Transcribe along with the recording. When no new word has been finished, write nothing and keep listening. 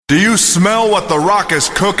Do you smell what The Rock is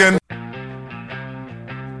cooking?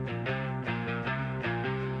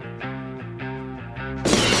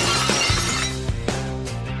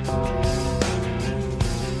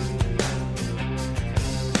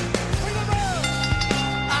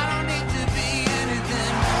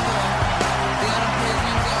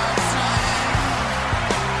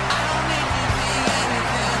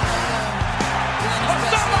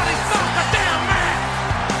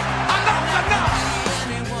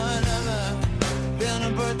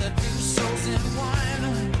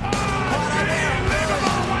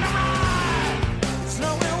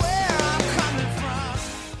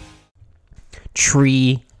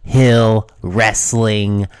 Tree Hill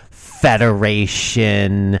Wrestling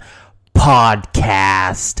Federation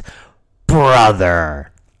podcast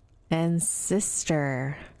brother and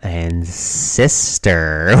sister. We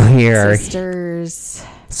are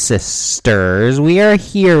sisters. We are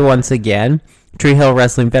here once again. Tree Hill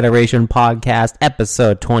Wrestling Federation podcast,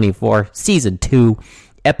 episode 24, season 2,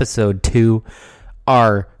 episode 2.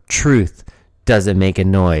 Our truth doesn't make a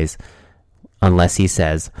noise unless he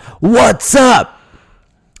says, "What's up?"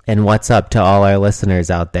 And what's up to all our listeners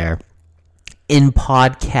out there in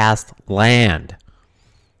podcast land?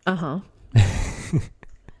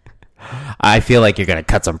 I feel like you're going to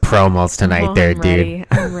cut some promos tonight dude.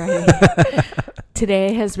 I'm ready.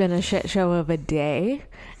 Today has been a shit show of a day,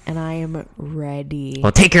 and I am ready.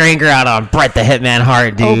 Well, take your anger out on Bret the Hitman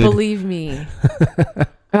Hart, dude. Oh, believe me. I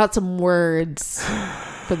got some words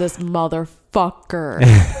for this motherfucker.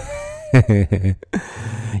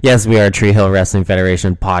 Yes, we are Tree Hill Wrestling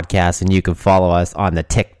Federation podcast, and you can follow us on the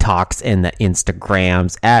TikToks and the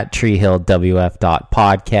Instagrams at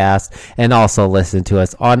treehillwf.podcast, and also listen to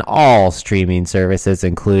us on all streaming services,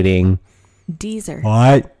 including Deezer.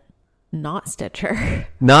 What? Not Stitcher.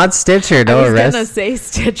 Not Stitcher. No, I was gonna say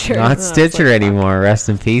Stitcher. Not Stitcher anymore. Rest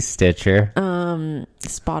in peace, Stitcher.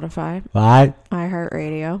 Spotify. What?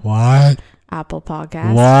 iHeartRadio. What? Apple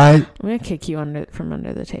Podcasts. What? I'm gonna kick you from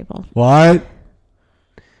under the table. What?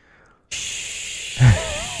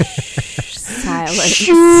 Silence.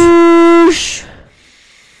 Shoosh.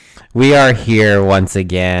 We are here once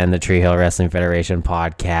again, the Tree Hill Wrestling Federation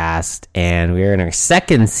podcast, and we are in our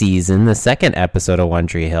second season, the second episode of One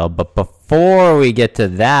Tree Hill. But before we get to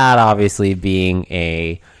that, obviously being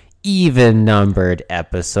a even-numbered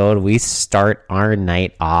episode, we start our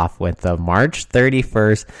night off with the March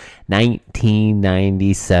 31st,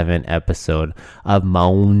 1997 episode of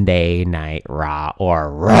Monday Night Raw,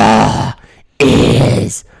 or Raw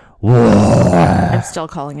is War. I'm still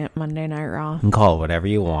calling it Monday Night Raw. You can call it whatever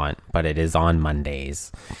you want, but it is on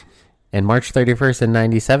Mondays. And March 31st in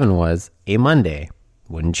 97 was a Monday,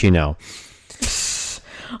 wouldn't you know?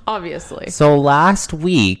 Obviously. So last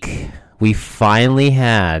week, we finally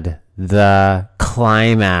had the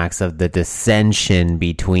climax of the dissension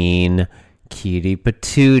between Cutie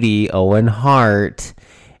Patootie, Owen Hart,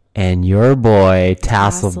 and your boy,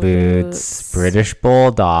 Tassel Boots, British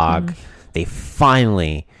Bulldog. They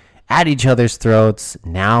finally at each other's throats.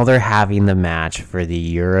 Now they're having the match for the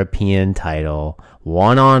European title,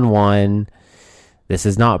 one-on-one. This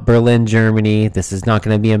is not Berlin, Germany. This is not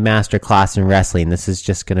going to be a masterclass in wrestling. This is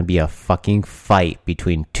just going to be a fucking fight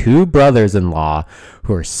between two brothers-in-law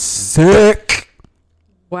who are sick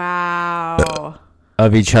Wow.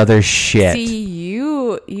 of each other's shit. See,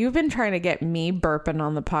 you've been trying to get me burping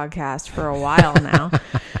on the podcast for a while now.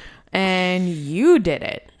 And you did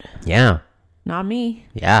it. Yeah. Not me.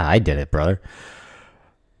 Yeah, I did it, brother.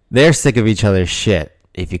 They're sick of each other's shit,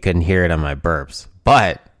 if you couldn't hear it on my burps.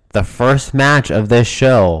 But the first match of this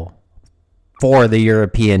show for the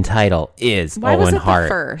European title is Why Owen was it Hart. the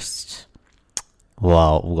first?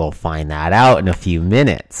 Well, we'll find that out in a few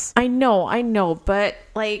minutes. I know, but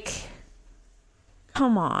like,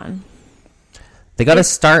 come on. They got to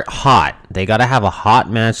start hot. They got to have a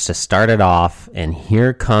hot match to start it off. And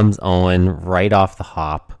here comes Owen right off the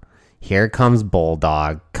hop. Here comes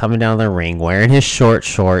Bulldog coming down the ring wearing his short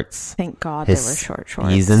shorts. Thank God they were short shorts.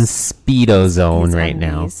 He's in Speedo zone right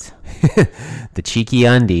undies. now. The cheeky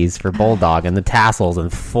undies for Bulldog and the tassels in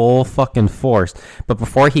full fucking force. But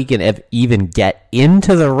before he can even get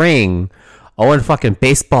into the ring, Owen fucking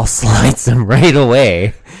baseball slides him right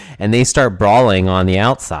away. And they start brawling on the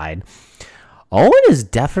outside. Owen is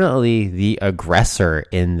definitely the aggressor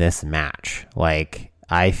in this match. Like,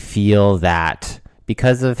 I feel that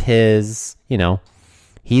because of his,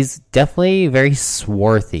 he's definitely very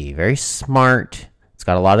swarthy, very smart. He's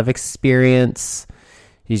got a lot of experience.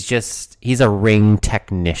 He's a ring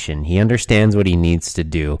technician. He understands what he needs to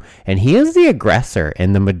do. And he is the aggressor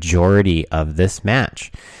in the majority of this match.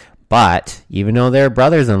 But even though they're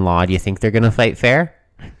brothers-in-law, do you think they're going to fight fair?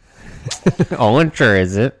 Owen sure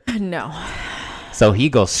isn't. No. So he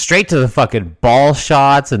goes straight to the fucking ball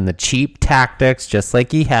shots and the cheap tactics, just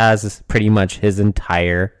like he has pretty much his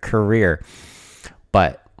entire career.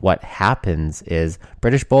 But what happens is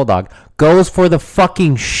British Bulldog goes for the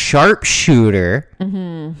fucking sharpshooter.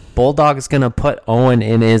 Mm-hmm. Bulldog's going to put Owen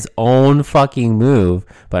in his own fucking move.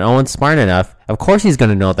 But Owen's smart enough. Of course he's going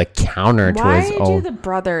to know the counter to his own. Why do the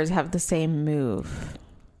brothers have the same move?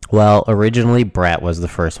 Well, originally Brett was the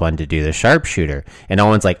first one to do the sharpshooter. And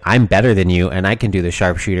Owen's like, I'm better than you, and I can do the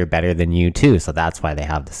sharpshooter better than you too. So that's why they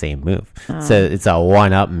have the same move. So it's a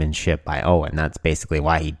one-upmanship by Owen. That's basically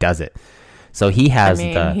why he does it. So he has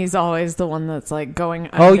he's always the one that's like going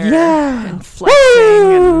under and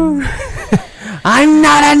flexing. And... I'm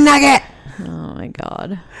not a nugget. Oh my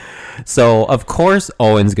God. So, of course,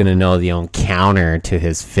 Owen's going to know the own counter to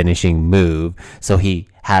his finishing move. So he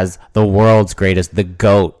has the world's greatest, the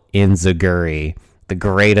GOAT, Enziguri, the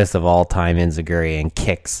greatest of all time Enziguri, and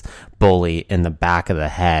kicks Bully in the back of the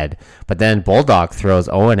head. But then Bulldog throws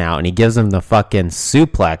Owen out, and he gives him the fucking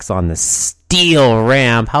suplex on the steel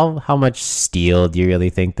ramp. How much steel do you really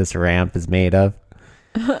think this ramp is made of?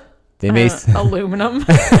 They may aluminum.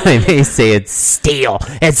 They may say it's steel.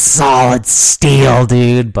 It's solid steel,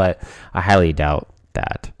 dude. But I highly doubt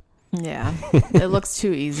that. Yeah, it looks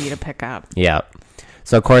too easy to pick up. Yeah.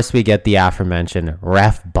 So, of course, we get the aforementioned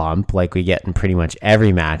ref bump like we get in pretty much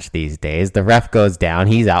every match these days. The ref goes down.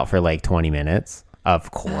 He's out for like 20 minutes, of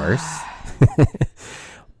course.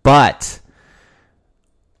 But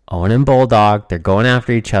Owen and Bulldog, they're going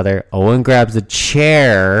after each other. Owen grabs a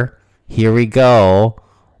chair. Here we go.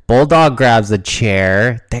 Bulldog grabs a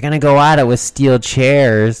chair. They're going to go at it with steel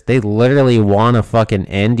chairs. They literally want to fucking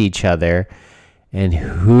end each other. And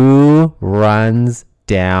who runs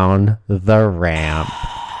down the ramp?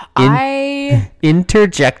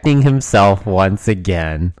 Interjecting himself once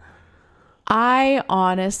again. I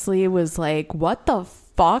honestly was like, what the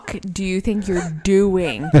fuck do you think you're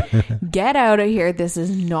doing? Get out of here. This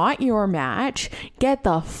is not your match. Get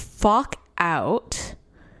the fuck out.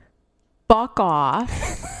 Fuck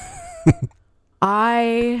off.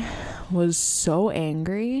 I was so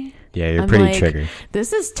angry. Yeah, you're pretty triggered.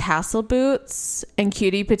 This is Tassel Boots and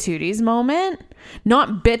Cutie Patooties moment,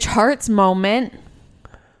 not Bitch Heart's moment.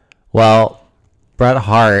 Well, Bret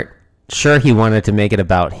Hart, sure, he wanted to make it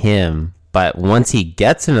about him, but once he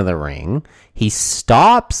gets into the ring, he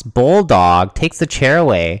stops Bulldog, takes the chair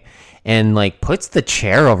away, and like puts the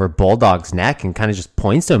chair over Bulldog's neck and kind of just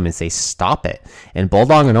points to him and says, stop it. And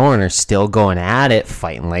Bulldog and Owen are still going at it,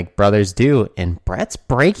 fighting like brothers do, and Bret's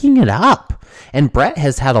breaking it up. And Bret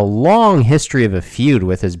has had a long history of a feud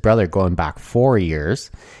with his brother going back 4 years,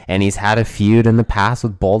 and he's had a feud in the past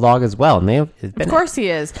with Bulldog as well. And of course he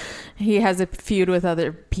is. He has a feud with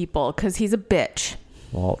other people because he's a bitch.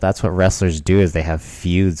 Well, that's what wrestlers do, is they have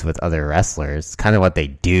feuds with other wrestlers. It's kind of what they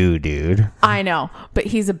do, dude. I know, but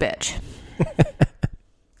he's a bitch.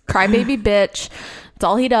 Crybaby bitch. That's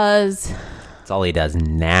all he does. That's all he does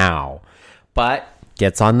now. But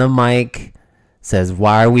gets on the mic, says,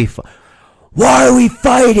 why are we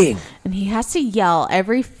fighting? And he has to yell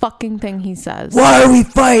every fucking thing he says. Why are we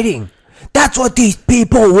fighting? That's what these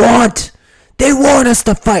people want. They want us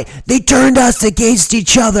to fight. They turned us against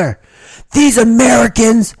each other. These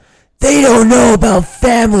Americans, they don't know about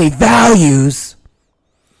family values.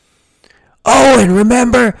 Oh, and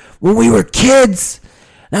remember when we were kids,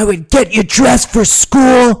 and I would get you dressed for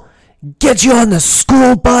school, get you on the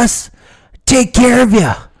school bus, take care of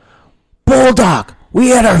you. Bulldog,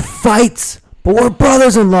 we had our fights, but we're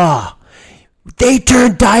brothers-in-law. They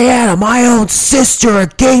turned Diana, my own sister,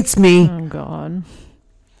 against me. Oh, God.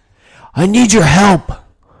 I need your help.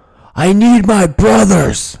 I need my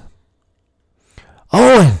brothers.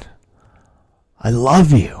 Owen, I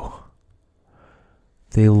love you.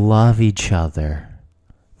 They love each other.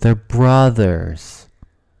 They're brothers.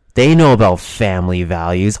 They know about family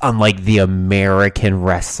values, unlike the American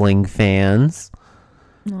wrestling fans.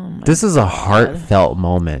 This is a heartfelt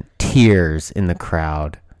moment. Tears in the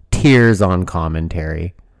crowd. Tears on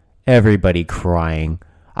commentary. Everybody crying.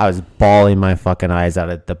 I was bawling my fucking eyes out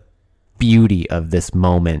at the beauty of this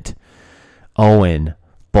moment. Owen,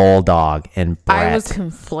 Bulldog, and Bret. I was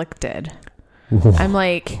conflicted. I'm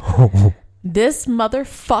like, this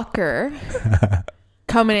motherfucker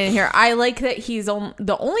coming in here. I like that he's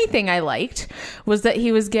the only thing I liked was that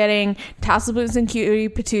he was getting Tassel Boots and Cutie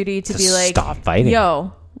Patootie to be like, stop fighting.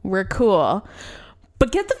 Yo, we're cool.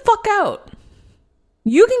 But get the fuck out.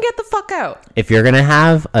 You can get the fuck out. If you're going to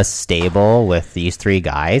have a stable with these three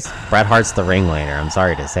guys, Bret Hart's the ringleader. I'm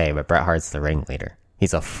sorry to say, but Bret Hart's the ringleader.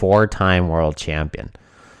 He's a 4-time world champion.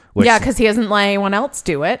 Yeah, because he hasn't let anyone else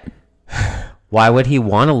do it. Why would he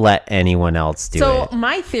want to let anyone else do So it?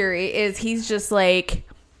 my theory is he's just like,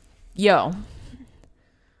 yo,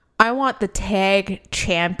 I want the tag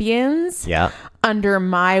champions Yeah. under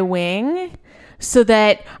my wing so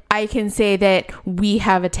that I can say that we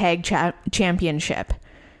have a tag championship.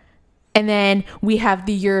 And then we have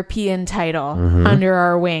the European title under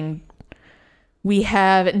our wing. We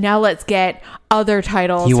have, now let's get other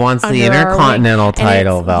titles. He wants the under our Intercontinental wing. And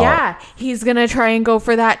title it's- belt. Yeah, he's going to try and go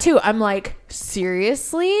for that too. I'm like,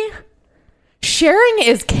 seriously? Sharing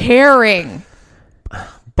is caring.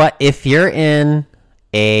 But if you're in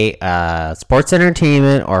a sports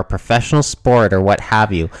entertainment or professional sport or what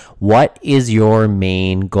have you, what is your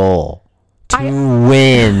main goal? To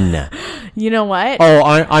win. You know what? Oh,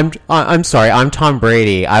 I'm sorry. I'm Tom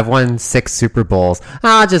Brady. I've won 6 Super Bowls.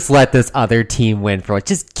 I'll just let this other team win for it.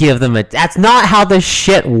 Just give them a. That's not how this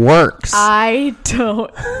shit works. I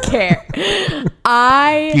don't care.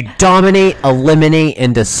 You dominate, eliminate,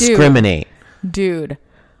 and discriminate. Dude,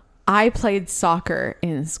 I played soccer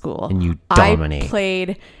in school. And you dominate. I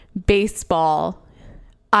played baseball.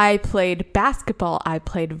 I played basketball. I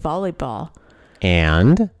played volleyball.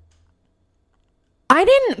 And I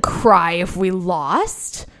didn't cry if we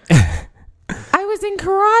lost. I was in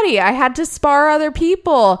karate. I had to spar other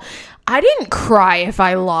people. I didn't cry if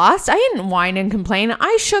I lost. I didn't whine and complain.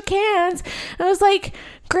 I shook hands. I was like,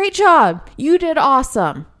 great job. You did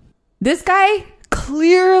awesome. This guy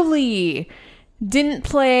clearly didn't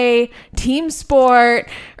play team sport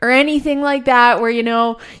or anything like that where, you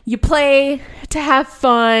know, you play to have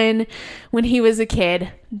fun when he was a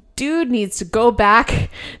kid. Dude needs to go back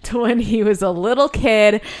to when he was a little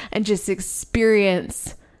kid and just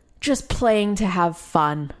experience just playing to have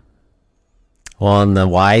fun. well, in the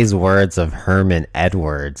wise words of Herman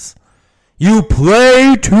Edwards, you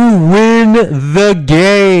play to win the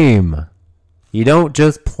game. You don't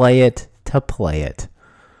just play it to play it.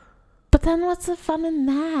 But then what's the fun in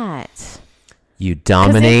that? You Because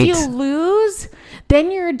dominate. if you lose,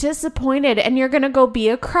 then you're disappointed and you're going to go be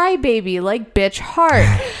a crybaby like bitch Hart.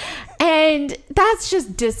 And that's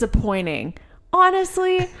just disappointing.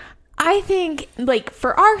 Honestly, I think, like,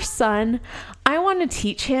 for our son, I want to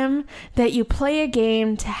teach him that you play a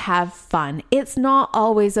game to have fun. It's not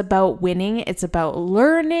always about winning. It's about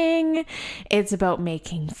learning. It's about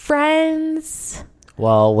making friends.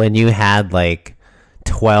 Well, when you had like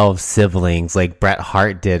 12 siblings like Bret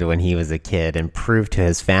Hart did when he was a kid and proved to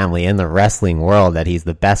his family in the wrestling world that he's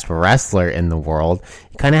the best wrestler in the world,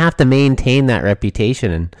 you kind of have to maintain that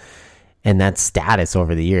reputation and that status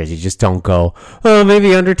over the years. You just don't go, oh,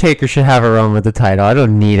 maybe Undertaker should have a run with the title. I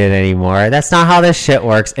don't need it anymore. That's not how this shit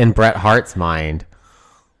works in Bret Hart's mind.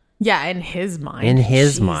 Yeah, in his mind. In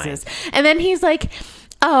his Jesus. mind. And then he's like,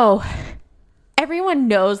 oh, everyone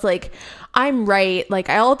knows, like, I'm right. Like,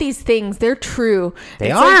 all these things, they're true.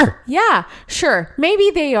 They It's are. like, yeah, sure.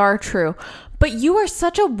 Maybe they are true. But you are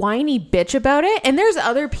such a whiny bitch about it. And there's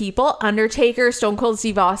other people, Undertaker, Stone Cold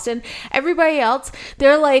Steve Austin, everybody else.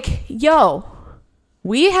 They're like, yo,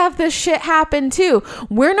 we have this shit happen too.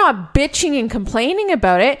 We're not bitching and complaining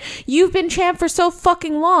about it. You've been champ for so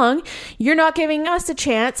fucking long. You're not giving us a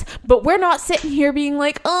chance. But we're not sitting here being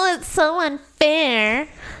like, oh, it's so unfair.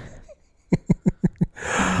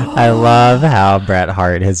 I love how Bret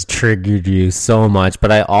Hart has triggered you so much,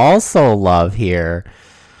 but I also love here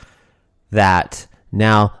that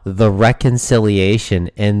now the reconciliation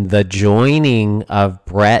and the joining of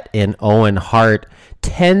Bret and Owen Hart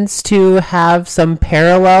tends to have some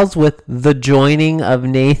parallels with the joining of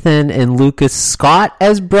Nathan and Lucas Scott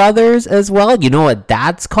as brothers as well. You know what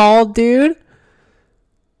that's called, dude?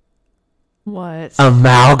 What?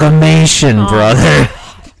 Amalgamation, brother.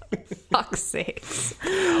 Fuck's sakes.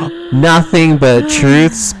 Nothing but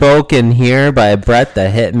truth spoken here by Bret the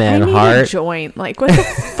I Hitman need a Hart. joint. Like, what the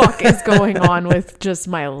fuck is going on with just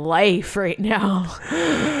my life right now?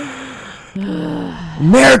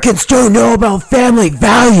 Americans don't know about family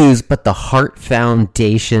values, but the Hart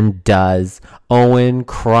Foundation does. Owen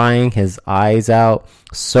crying his eyes out,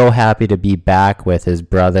 so happy to be back with his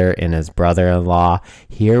brother and his brother-in-law.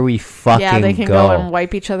 Here we fucking Yeah, they can go and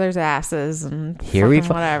wipe each other's asses and Here we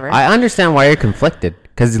whatever. I understand why you're conflicted,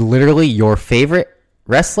 because literally your favorite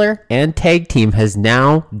wrestler and tag team has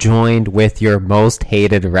now joined with your most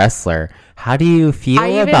hated wrestler. How do you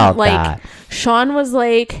feel about that? Sean was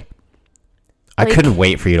like, I couldn't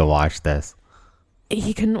wait for you to watch this.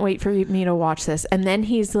 he couldn't wait for me to watch this. And then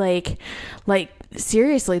he's like,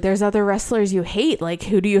 seriously, there's other wrestlers you hate. Like,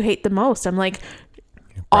 who do you hate the most? I'm like,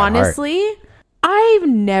 honestly, I've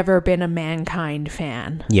never been a Mankind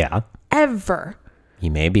fan. Yeah. Ever. You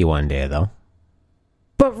may be one day, though.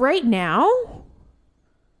 But right now,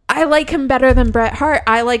 I I like him better than Bret Hart.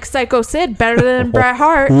 I like Psycho Sid better than Bret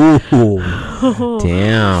Hart. Ooh,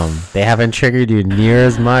 damn. They haven't triggered you near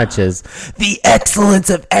as much as the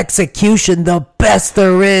excellence of execution, the best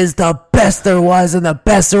there is, the best there was, and the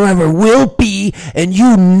best there ever will be, and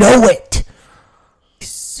you know it.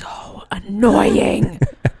 So annoying.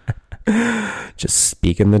 Just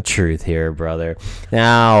speaking the truth here, brother.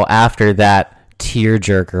 Now, after that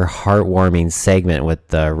tearjerker, heartwarming segment with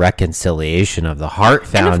the reconciliation of the Hart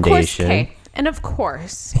Foundation. And of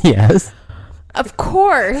course, Yes. Of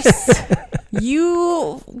course,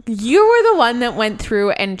 you were the one that went through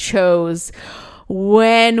and chose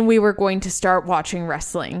when we were going to start watching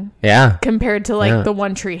wrestling. Yeah. Compared to the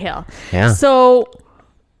One Tree Hill. Yeah. So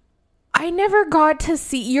I never got to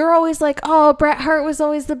see. You're always like, oh, Bret Hart was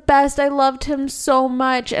always the best. I loved him so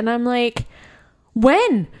much, and I'm like,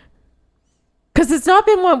 when? Because it's not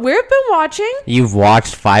been what we've been watching. You've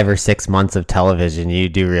watched 5 or 6 months of television. You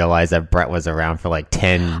do realize that Bret was around for like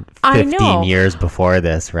 10, 15 years before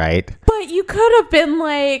this, right? But you could have been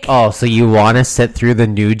like... Oh, so you want to sit through the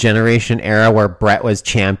new generation era where Bret was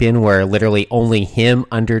champion, where literally only him,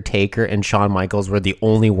 Undertaker, and Shawn Michaels were the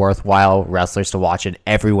only worthwhile wrestlers to watch and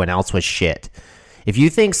everyone else was shit. If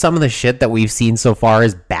you think some of the shit that we've seen so far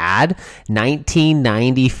is bad,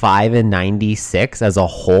 1995 and 96 as a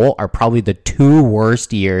whole are probably the 2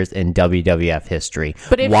 worst years in WWF history.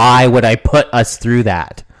 Why would I put us through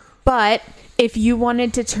that? But if you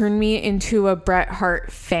wanted to turn me into a Bret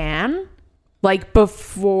Hart fan, like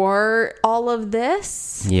before all of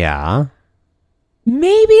this... Yeah.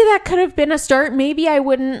 Maybe that could have been a start. Maybe I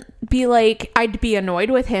wouldn't be like, I'd be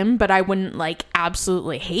annoyed with him, but I wouldn't like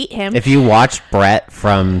absolutely hate him. If you watched Bret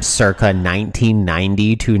from circa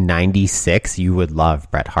 1990 to 96, you would love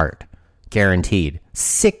Bret Hart. Guaranteed.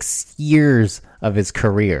 6 years of his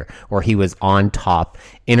career where he was on top,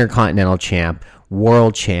 Intercontinental Champ,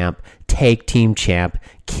 World Champ, Tag Team Champ,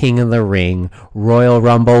 King of the Ring, Royal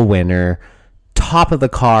Rumble winner, top of the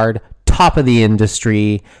card, top of the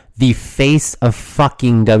industry, the face of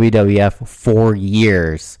fucking WWF for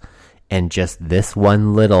years, and just this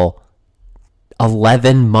one little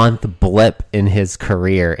 11-month blip in his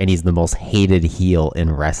career, and he's the most hated heel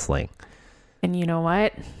in wrestling. And you know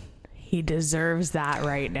what? He deserves that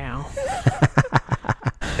right now.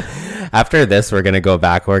 After this, we're going to go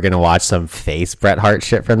back. We're going to watch some face Bret Hart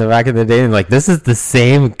shit from the back of the day. And like, this is the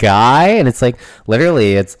same guy. And it's like,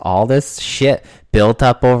 literally, it's all this shit built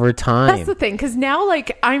up over time. That's the thing. Because now,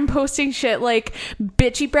 like, I'm posting shit like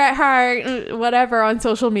bitchy Bret Hart, whatever, on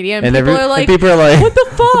social media. And people are like, what the fuck? What the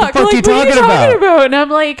fuck like, are you talking about? And I'm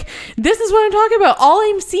like, this is what I'm talking about. All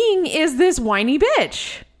I'm seeing is this whiny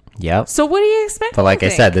bitch. Yep. So what do you expect? But like I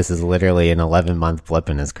said, this is literally an 11-month blip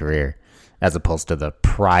in his career, as opposed to the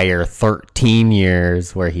prior 13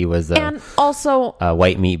 years where he was and also a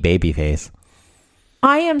white meat babyface.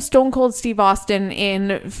 I am Stone Cold Steve Austin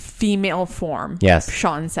in female form. Yes.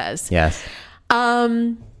 Sean says. Yes.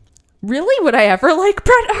 Really? Would I ever like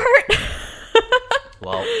Bret Hart?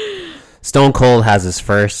 Well, Stone Cold has his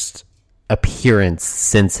first appearance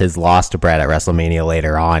since his loss to Bret at WrestleMania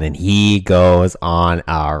later on, and he goes on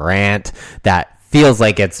a rant that feels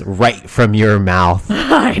like it's right from your mouth.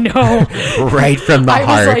 I know. Right from the heart.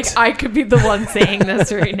 I was like, I could be the one saying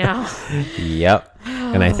this right now. Yep.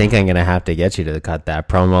 And I think I'm going to have to get you to cut that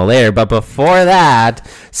promo later. But before that,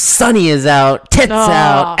 Sunny is out, tits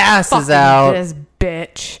out, ass is out. This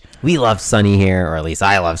bitch. We love Sunny here, or at least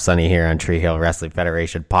I love Sunny here on Tree Hill Wrestling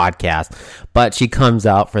Federation podcast. But she comes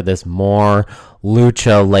out for this more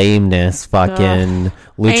lucha lameness, fucking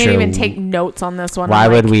lucha. I didn't even take notes on this one. Why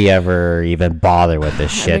would we ever even bother with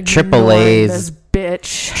this shit? Triple A's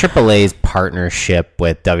partnership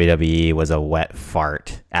with WWE was a wet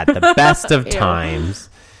fart at the best of times.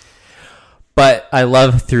 But I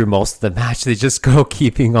love through most of the match, they just go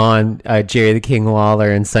keeping on. Jerry the King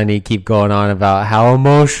Lawler and Sunny keep going on about how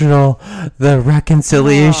emotional the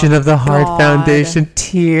reconciliation of the Hart Foundation,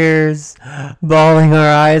 tears, bawling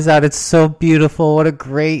our eyes out. It's so beautiful. What a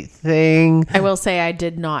great thing. I will say I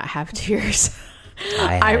did not have tears.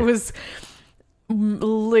 I was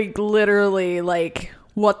like literally like,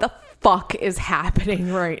 what the fuck is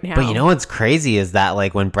happening right now? But you know what's crazy is that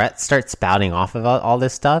like when Bret starts spouting off about all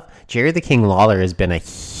this stuff, Jerry the King Lawler has been a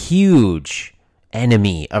huge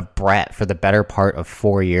enemy of Bret for the better part of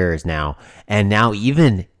 4 years now. And now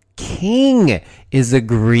even King is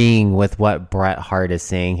agreeing with what Bret Hart is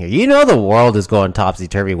saying here. You know the world is going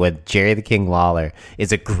topsy-turvy with Jerry the King Lawler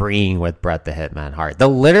is agreeing with Bret the Hitman Hart. The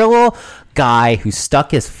literal guy who stuck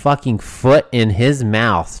his fucking foot in his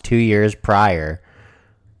mouth 2 years prior,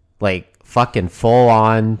 like fucking full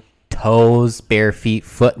on toes, bare feet,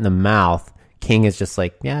 foot in the mouth, King is just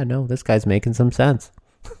like, yeah, no, this guy's making some sense.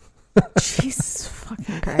 Jesus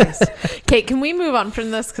fucking Christ. Okay, can we move on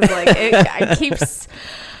from this? Because like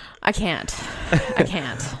I can't.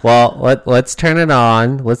 Well, let's turn it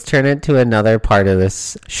on. Let's turn it to another part of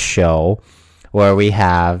this show where we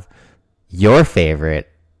have your favorite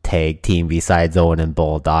tag team besides Owen and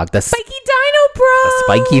Bulldog, the Spiky Dino Bros. The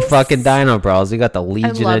spiky fucking Dino Bros. We got the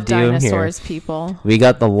Legion I love of Doom dinosaurs, here. people. We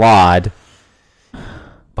got the Lod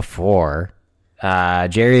before. Not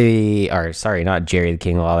Jerry the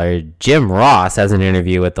King Lawler. Jim Ross has an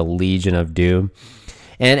interview with the Legion of Doom.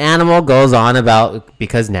 And Animal goes on about,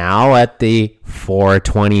 because now at the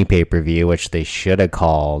 420 pay-per-view, which they should have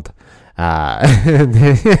called,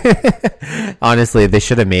 honestly, they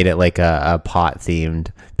should have made it like a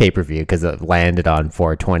pot-themed pay-per-view because it landed on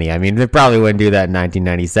 420. I mean, they probably wouldn't do that in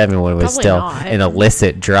 1997 when it was Probably still not. an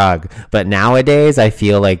illicit drug. But nowadays, I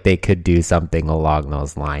feel like they could do something along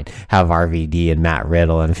those lines. Have RVD and Matt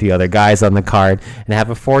Riddle and a few other guys on the card and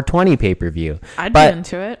have a 420 pay-per-view. I'd be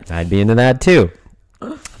into it. I'd be into that too.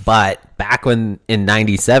 But back when in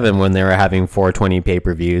 97 when they were having 420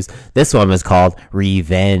 pay-per-views, this one was called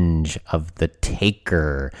Revenge of the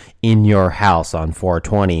Taker in your house on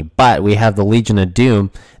 420. But we have the Legion of Doom.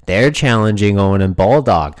 They're challenging Owen and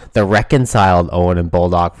Bulldog, the reconciled Owen and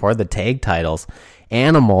Bulldog, for the tag titles.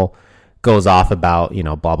 Animal goes off about,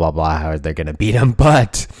 blah, blah, blah, how they're going to beat him.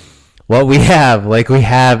 But what we have, like we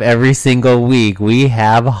have every single week, we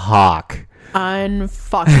have Hawk.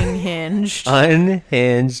 Unfucking hinged.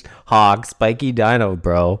 Unhinged Hawk, Spiky Dino,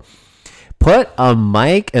 bro. Put a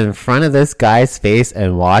mic in front of this guy's face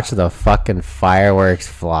and watch the fucking fireworks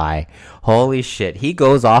fly. Holy shit. He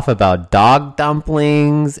goes off about dog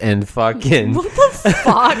dumplings and fucking What the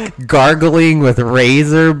fuck? gargling with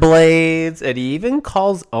razor blades. And he even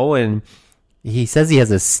calls Owen, he says he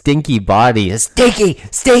has a stinky body. A stinky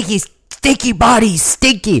body,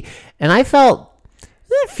 stinky. And I feel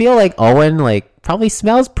like Owen probably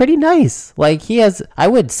smells pretty nice. Like I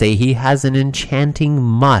would say he has an enchanting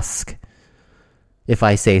musk. If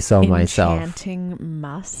I say so myself. Enchanting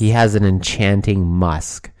musk. He has an enchanting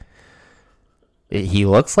musk. He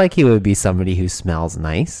looks like he would be somebody who smells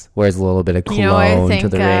nice. Wears a little bit of cologne to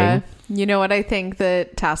the ring. You know what I think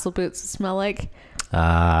that tassel boots smell like?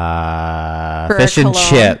 Fish and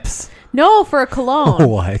chips. No, for a cologne.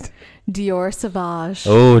 What? Dior Sauvage.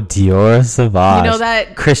 Oh, Dior Sauvage. You know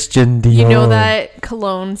that Christian Dior. You know that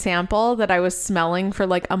cologne sample that I was smelling for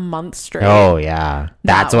like a month straight? Oh, yeah.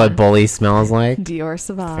 That's what Bully smells like? Dior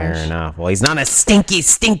Sauvage. Fair enough. Well, he's not a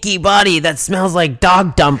stinky body that smells like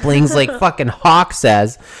dog dumplings like fucking Hawk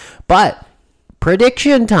says. But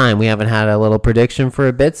prediction time. We haven't had a little prediction for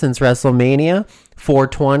a bit since WrestleMania.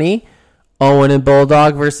 420. Owen and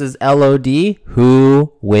Bulldog versus LOD.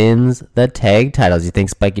 Who wins the tag titles? You think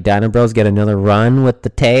Spiky Dino Bros get another run with the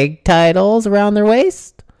tag titles around their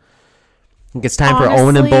waist? I think it's time for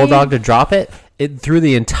Owen and Bulldog to drop it. Through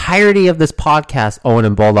the entirety of this podcast, Owen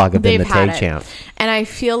and Bulldog have been the tag champ. And I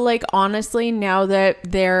feel like, honestly, now that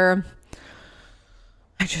they're...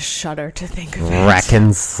 I just shudder to think of it.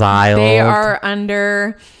 Reconciled. They are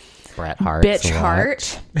under Bret Hart's Bitch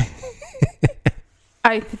Hart.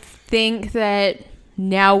 I think that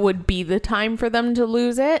now would be the time for them to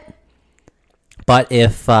lose it. But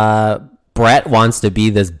if Bret wants to be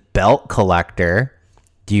this belt collector,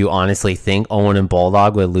 do you honestly think Owen and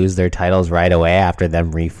Bulldog would lose their titles right away after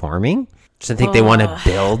them reforming? Just think they want to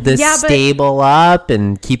build this stable up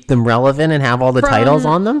and keep them relevant and have all the titles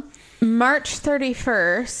on them? March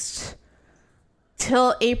 31st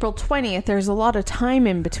till April 20th, there's a lot of time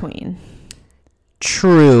in between.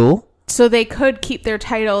 True. So they could keep their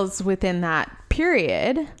titles within that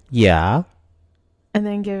period. Yeah. And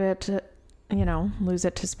then give it to, lose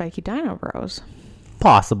it to Spiky Dino Bros.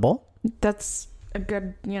 Possible. That's a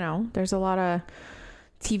good, there's a lot of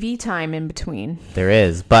TV time in between. There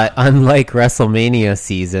is. But unlike WrestleMania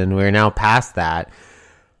season, we're now past that.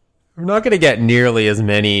 We're not going to get nearly as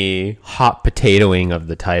many hot potatoing of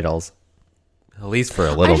the titles. At least for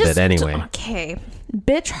a little bit anyway. Okay.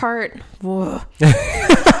 Bitch Hart. Whoa.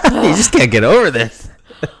 You just can't get over this.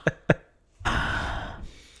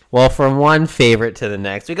 Well, from one favorite to the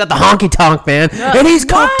next, we got the Honky Tonk Man, and he's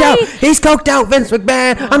coked out. He's coked out, Vince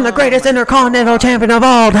McMahon. I'm the greatest Intercontinental Champion of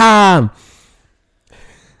all time.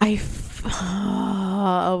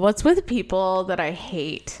 What's with people that I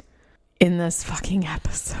hate in this fucking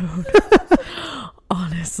episode?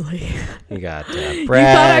 Honestly. You got Brad. You thought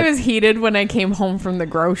Brad. I was heated when I came home from the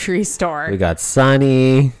grocery store. We got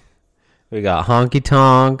Sonny. We got Honky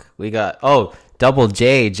Tonk. We got, Double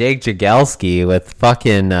J, Jake Jagelski with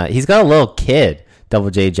fucking, he's got a little kid Double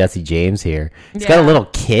J Jesse James here. He's got a Yeah. little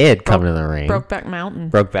kid coming to the ring. Brokeback Mountain.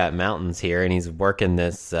 Brokeback Mountain's here, and he's working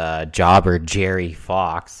this jobber Jerry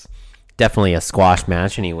Fox. Definitely a squash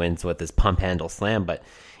match, and he wins with his pump handle slam. But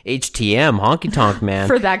HTM, Honky Tonk Man.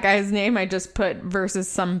 For that guy's name, I just put versus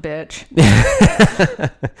some bitch.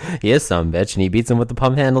 He is some bitch, and he beats him with the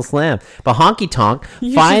pump handle slam. But Honky Tonk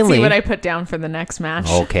You finally. should see what I put down for the next match.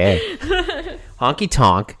 Okay. Honky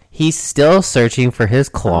Tonk, he's still searching for his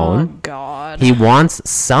Oh, clone. God. He wants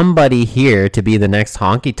somebody here to be the next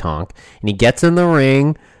Honky Tonk. And he gets in the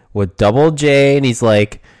ring with Double J, and he's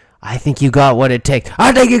like, I think you got what it takes.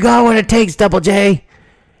 I think you got what it takes, Double J.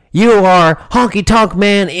 You are Honky Tonk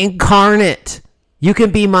Man incarnate. You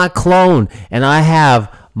can be my clone. And I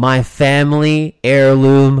have my family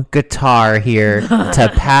heirloom guitar here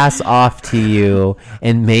to pass off to you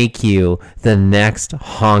and make you the next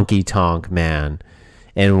Honky Tonk Man.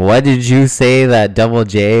 And what did you say that Double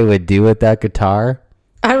J would do with that guitar?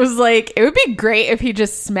 I was like, it would be great if he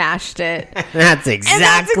just smashed it. That's And that's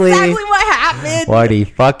exactly what happened. what he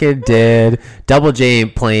fucking did. Double J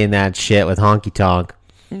ain't playing that shit with Honky Tonk.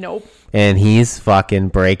 Nope. And he's fucking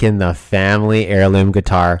breaking the family heirloom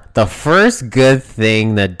guitar. The first good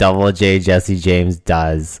thing that Double J Jesse James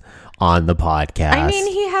does on the podcast. I mean,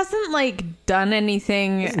 he hasn't like done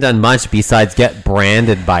anything. Hasn't done much besides get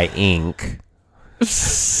branded by ink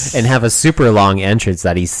and have a super long entrance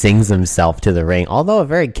that he sings himself to the ring. Although a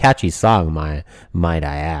very catchy song, might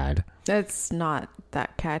I add. It's not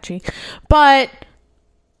that catchy, but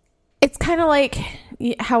it's kind of like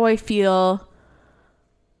how I feel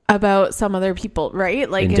about some other people, right?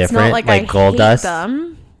 Like it's not Indifferent? like Like I Gold hate Dust?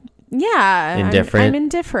 them. Yeah, Indifferent? I'm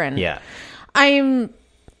indifferent. Yeah. I'm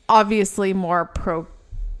obviously more pro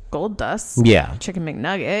Gold Dust. Yeah. Chicken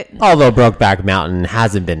McNugget. Although Brokeback Mountain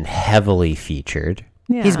hasn't been heavily featured.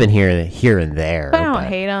 Yeah. He's been here and there. But I don't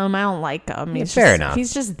hate him. I don't like him. He's fair just, enough.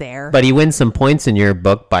 He's just there. But he wins some points in your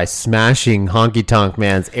book by smashing Honky Tonk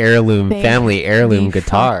Man's family heirloom Thank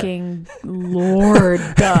guitar. Fucking Lord.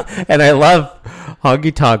 And I love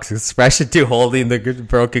Honky Tonk's expression too, holding the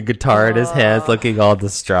broken guitar in his hands, looking all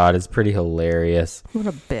distraught. It's pretty hilarious. What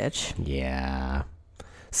a bitch. Yeah.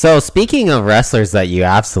 So speaking of wrestlers that you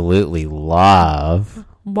absolutely love,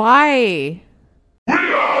 Why? We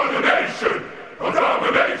are the nation of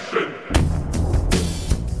domination.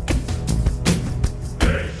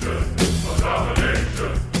 Nation of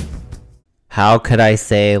domination. how could I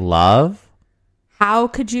say love? How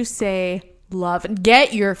could you say love?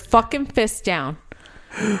 Get your fucking fist down.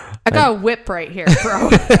 I got a whip right here, bro.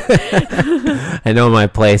 I know my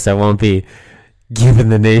place. I won't be giving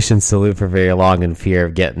the nation salute for very long in fear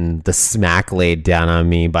of getting the smack laid down on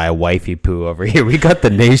me by a wifey poo over here. We got the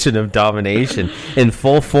nation of domination in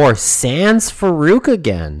full force. Sans Farouk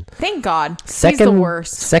again. Thank God. He's the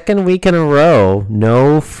worst. Second week in a row.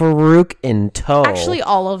 No Farouk in tow. Actually,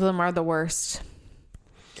 all of them are the worst.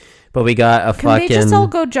 but we got a Can fucking. they just all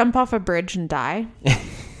go jump off a bridge and die?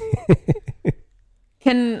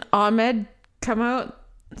 Can Ahmed come out,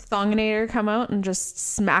 Thonginator come out and just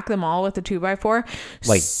smack them all with a 2x4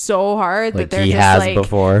 Like- so hard like that they're he just has like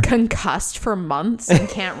before. concussed for months and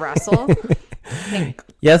can't wrestle?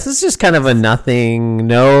 Yeah, this is just kind of a nothing,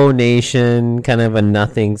 no nation, kind of a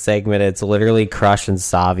nothing segment. It's literally Crush and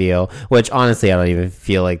Savio, which honestly, I don't even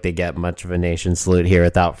feel like they get much of a nation salute here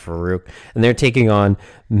without Farouk. And they're taking on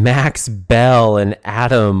Max Bell and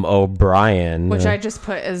Adam O'Brien. Which I just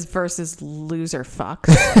put as versus loser fucks.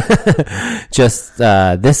 Just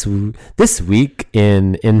this week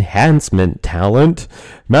in enhancement talent,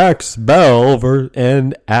 Max Bell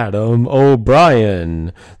and Adam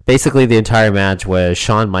O'Brien. Basically, the entire match was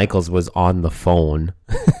Shawn Michaels was on the phone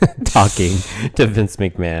talking to Vince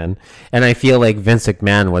McMahon, and I feel like Vince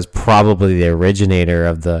McMahon was probably the originator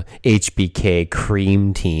of the HBK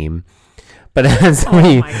Cream team. But as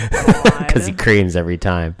because he creams every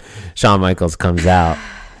time Shawn Michaels comes out,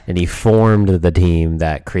 and he formed the team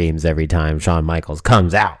that creams every time Shawn Michaels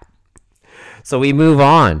comes out. So we move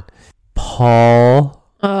on. Paul,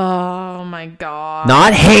 Oh my God.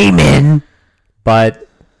 not Heyman, but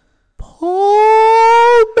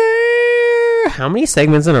Paul Bear. How many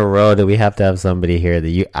segments in a row do we have to have somebody here that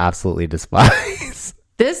you absolutely despise?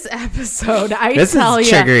 This episode, I This is tell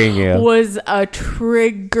triggering you. was a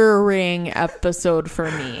triggering episode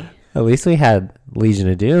for me. At least we had Legion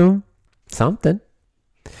of Doom. Something.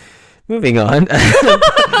 Moving on. I'm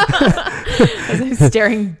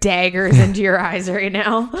staring daggers into your eyes right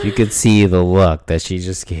now. You could see the look that she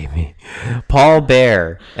just gave me. Paul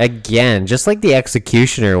Bear, again, just like the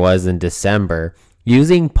Executioner was in December,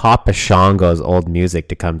 using Papa Shango's old music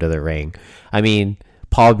to come to the ring. I mean,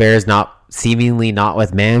 Paul Bear is not seemingly not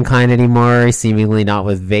with Mankind anymore. He's seemingly not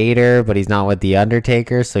with Vader, but he's not with The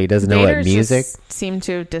Undertaker, so he doesn't know what music. Just seemed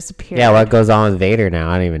to have disappeared. Yeah, what goes on with Vader now?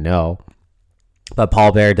 I don't even know. But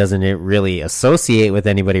Paul Bearer doesn't really associate with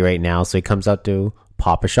anybody right now, so he comes out to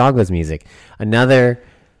Papa Shango's music. Another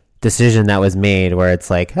decision that was made where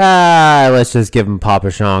it's like, let's just give him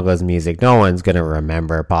Papa Shango's music. No one's gonna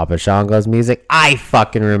remember Papa Shango's music. I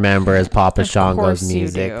fucking remember as Papa Shango's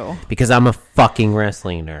music because I'm a fucking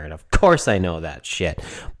wrestling nerd. Of course I know that shit.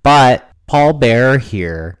 But Paul Bearer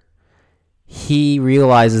here, he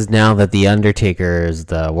realizes now that The Undertaker is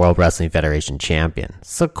the World Wrestling Federation champion.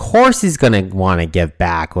 So of course he's gonna want to get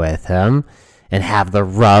back with him and have the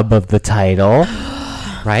rub of the title,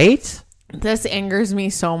 right? This angers me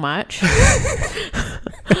so much. Got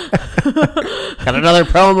another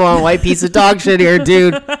promo on white piece of dog shit here,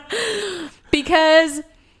 dude. Because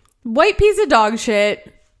white piece of dog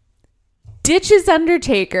shit ditches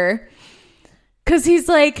Undertaker because he's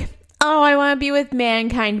like, oh, I want to be with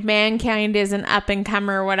Mankind. Mankind is an up and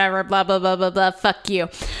comer or whatever, blah, blah, blah, blah, blah. Fuck you.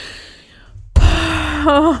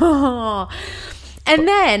 And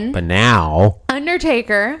then But now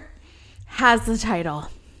Undertaker has the title.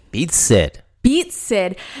 beats Sid. Beats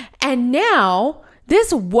Sid. And now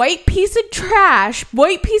this white piece of trash,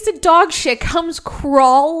 white piece of dog shit comes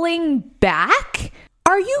crawling back?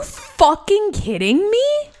 Are you fucking kidding me?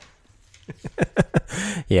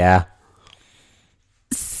 Yeah.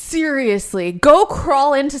 Seriously, go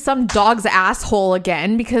crawl into some dog's asshole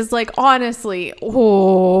again because, like, honestly,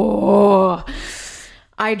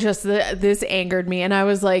 this angered me. And I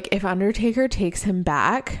was like, if Undertaker takes him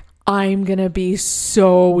back, I'm gonna be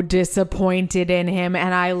so disappointed in him.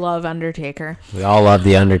 And I love Undertaker. We all love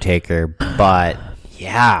The Undertaker, but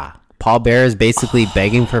yeah. Paul Bearer is basically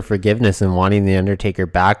begging for forgiveness and wanting The Undertaker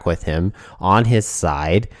back with him on his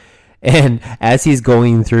side. And as he's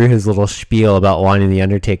going through his little spiel about wanting The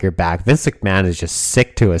Undertaker back, Vince McMahon is just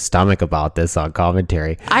sick to his stomach about this on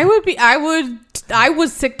commentary. I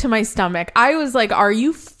was sick to my stomach. I was like, are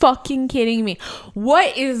you fucking kidding me?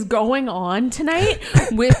 What is going on tonight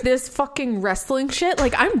with this fucking wrestling shit?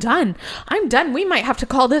 Like, I'm done. We might have to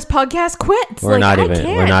call this podcast quits. We're like,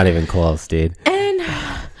 not even close, dude. And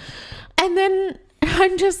then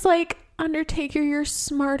I'm just like, Undertaker, you're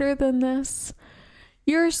smarter than this.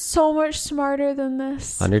 You're so much smarter than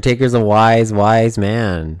this. Undertaker's a wise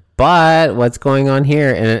man. But what's going on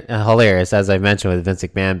here, and hilarious, as I mentioned with Vince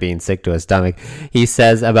McMahon being sick to his stomach, he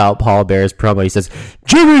says about Paul Bearer's promo, he says,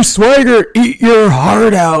 Jimmy Swaggart, eat your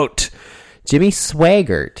heart out. Jimmy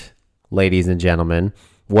Swaggart, ladies and gentlemen,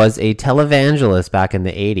 was a televangelist back in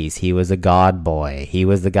the 80s. He was a God boy. He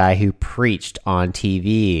was the guy who preached on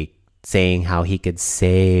TV saying how he could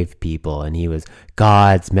save people and he was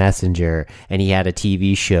God's messenger, and he had a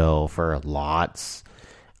TV show for lots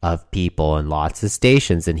of people and lots of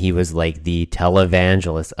stations, and he was like the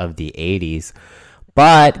televangelist of the 80s,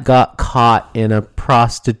 but got caught in a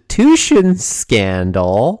prostitution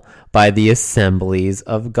scandal by the Assemblies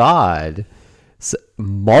of God. So,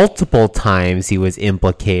 multiple times he was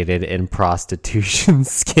implicated in prostitution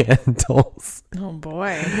scandals. Oh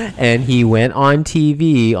boy. And he went on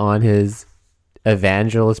TV on his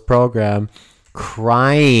evangelist program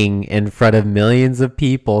crying in front of millions of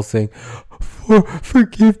people saying,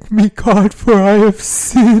 forgive me, God, for I have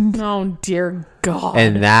sinned. Oh dear God.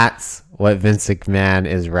 And that's what Vince McMahon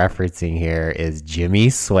is referencing here is Jimmy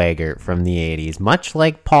Swaggart from the 80s, much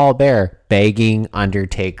like Paul Bearer begging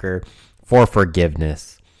Undertaker for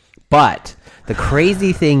forgiveness. But the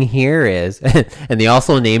crazy thing here is, and they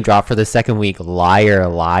also name drop for the second week, Liar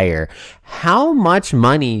Liar. How much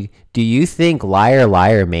money do you think Liar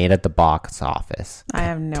Liar made at the box office? I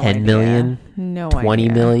have no 10 idea. million? No 20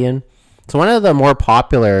 idea. million? It's one of the more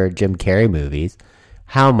popular Jim Carrey movies.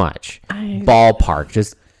 How much? Ballpark.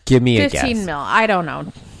 Just give me a guess. 15 mil. I don't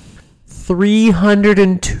know.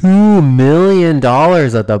 $302 million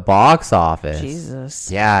at the box office. Jesus.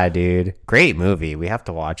 Yeah, dude. Great movie. We have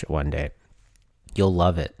to watch it one day. You'll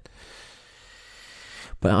love it.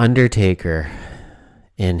 But Undertaker,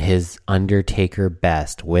 in his Undertaker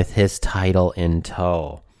best, with his title in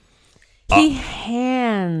tow. He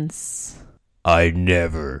hands. I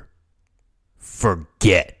never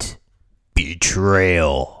forget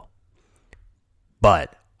betrayal,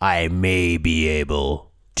 but I may be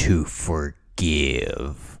able to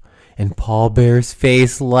forgive. And Paul Bearer's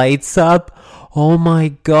face lights up. Oh my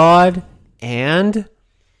God. And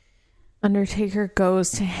Undertaker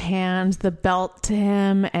goes to hand the belt to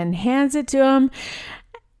him and hands it to him.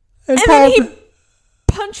 And then he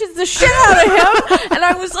punches the shit out of him. And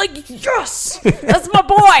I was like, yes, that's my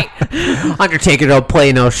boy. Undertaker don't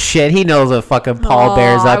play no shit. He knows what fucking Paul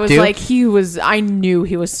Bear's up I was to. like, I knew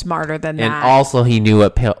he was smarter than And that. also he knew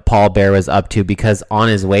what Paul Bear was up to, because on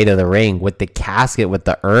his way to the ring with the casket with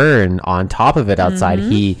the urn on top of it outside,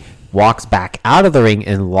 he walks back out of the ring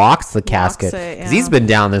and locks the casket. Because he's been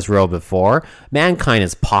down this road before. Mankind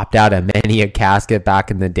has popped out of many a casket back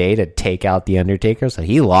in the day to take out the Undertaker. So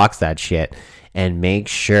he locks that shit and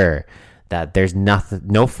makes sure that there's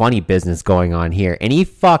no funny business going on here. And he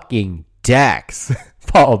fucking decks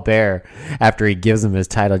Paul Bear after he gives him his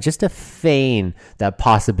title, just to feign that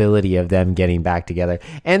possibility of them getting back together.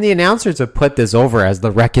 And the announcers have put this over as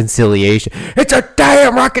the reconciliation. It's a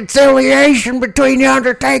damn reconciliation between the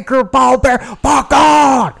Undertaker and Paul Bear. Fuck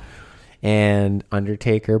on! And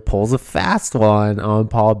Undertaker pulls a fast one on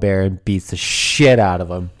Paul Bear and beats the shit out of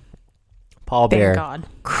him. Paul Thank Bear God.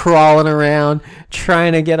 crawling around,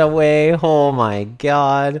 trying to get away. Oh my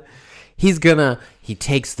God. He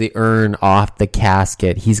takes the urn off the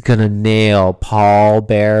casket. He's gonna nail Paul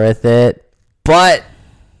Bear with it. But,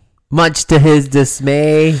 much to his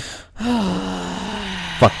dismay,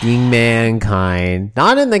 fucking Mankind,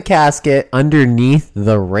 not in the casket, underneath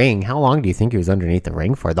the ring. How long do you think he was underneath the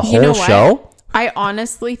ring for? The whole show? I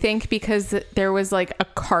honestly think because there was like a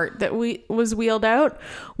cart that was wheeled out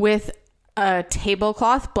with a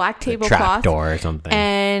tablecloth, black tablecloth, Trapdoor or something.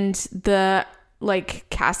 and the like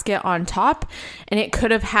casket on top, and it could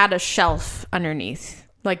have had a shelf underneath,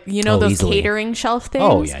 like those easily. Catering shelf things.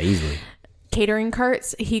 Oh yeah, easily. Catering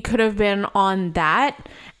carts. He could have been on that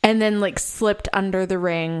and then like slipped under the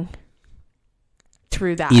ring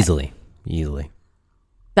through that. Easily.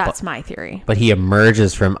 That's my theory. But he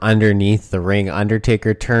emerges from underneath the ring.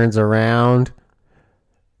 Undertaker turns around.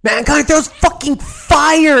 Mankind throws fucking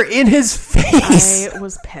fire in his face. I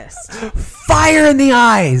was pissed. Fire in the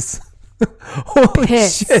eyes. Holy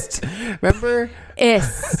Pissed. shit. Remember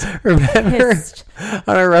Pissed.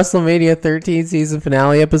 on our WrestleMania 13 season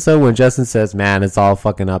finale episode when Justin says, man, it's all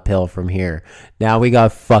fucking uphill from here. Now we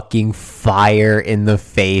got fucking fire in the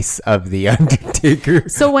face of the Undertaker.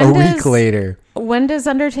 So a week later. When does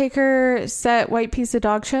Undertaker set White Piece of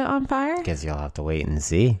Dog Shit on fire? Guess you'll have to wait and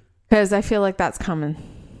see. Because I feel like that's coming.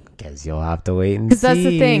 Guess you'll have to wait and see. Because that's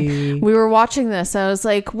the thing. We were watching this. I was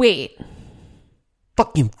like, wait.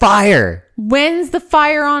 Fucking fire. When's the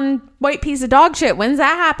fire on White Piece of Dog Shit? When's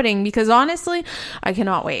that happening? Because honestly, I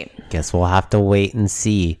cannot wait. Guess we'll have to wait and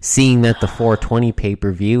see. Seeing that the 420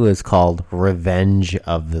 pay-per-view is called Revenge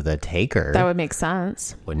of the Taker. That would make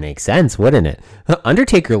sense. Would make sense, wouldn't it?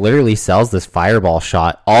 Undertaker literally sells this fireball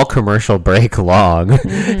shot all commercial break long.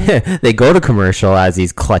 Mm-hmm. They go to commercial as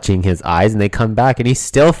he's clutching his eyes, and they come back and he's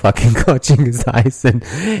still fucking clutching his eyes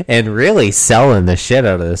and really selling the shit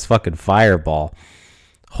out of this fucking fireball.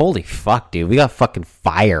 Holy fuck, dude. We got fucking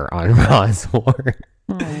fire on Raw's War.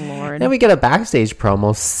 Oh, Lord. Then we get a backstage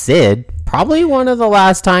promo. Sid. Probably one of the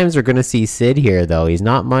last times we're going to see Sid here, though. He's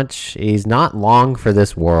not long for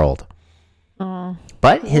this world. Oh.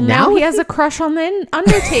 But Now he has a crush on the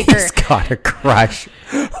Undertaker. He's got a crush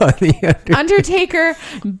on the Undertaker. Undertaker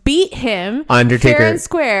beat him Undertaker. fair and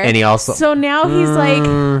square. And he also... So now he's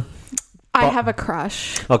like, I have a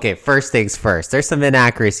crush. Okay, first things first. There's some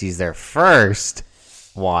inaccuracies there. First...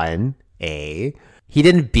 he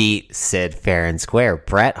didn't beat Sid fair and square.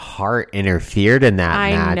 Bret Hart interfered in that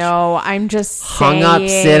match. I know. I'm just Hung up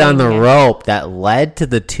Sid on the rope that led to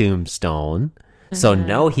the tombstone. So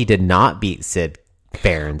no, he did not beat Sid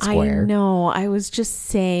fair and square. I know. I was just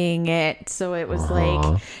saying it. So it was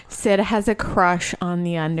like Sid has a crush on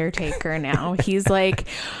the Undertaker now. He's like,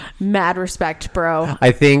 mad respect, bro.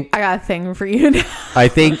 I got a thing for you now. I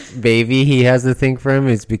think maybe he has a thing for him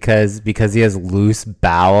is because he has loose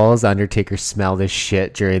bowels. Undertaker smelled his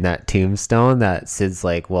shit during that tombstone. That Sid's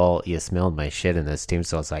like, well, you smelled my shit in this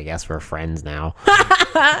tombstone, so I guess we're friends now.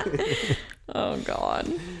 Oh,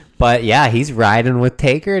 God. But yeah, he's riding with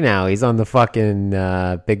Taker now. He's on the fucking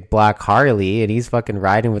big black Harley, and he's fucking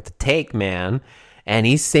riding with the Take Man. And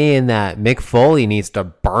he's saying that Mick Foley needs to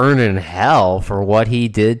burn in hell for what he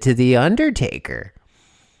did to the Undertaker.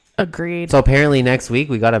 Agreed. So apparently next week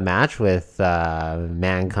we got a match with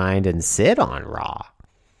Mankind and Sid on Raw.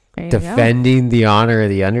 There you Defending the honor of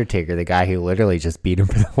the Undertaker, the guy who literally just beat him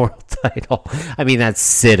for the world title. I mean, that's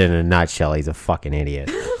Sid in a nutshell. He's a fucking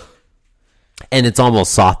idiot. And it's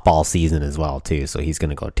almost softball season as well, too. So he's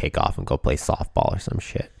going to go take off and go play softball or some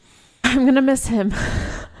shit. I'm going to miss him.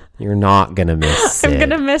 You're not going to miss Sid. I'm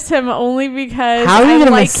going to miss him only because How are you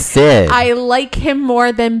going to miss Sid? I like him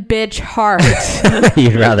more than Bitch Hart.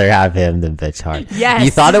 You'd rather have him than Bitch Hart. Yes.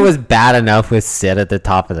 You thought it was bad enough with Sid at the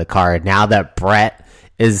top of the card. Now that Brett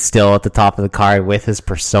is still at the top of the card with his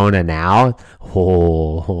persona now.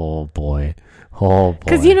 Oh boy. Oh boy.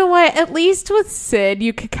 Because you know what? At least with Sid,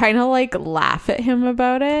 you could kind of like laugh at him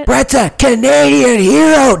about it. Brett's a Canadian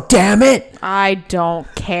hero, damn it. I don't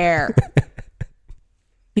care.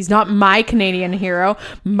 He's not my Canadian hero.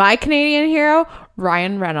 My Canadian hero,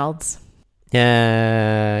 Ryan Reynolds.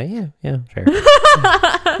 Yeah, fair.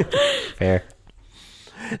 Fair.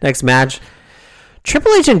 Next match,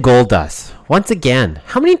 Triple H and Goldust. Once again,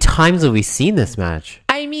 how many times have we seen this match?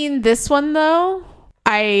 I mean, this one though,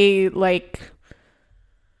 I like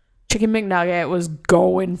Chicken McNugget was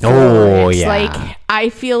going for it. Yeah. Like, I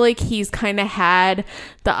feel like he's kind of had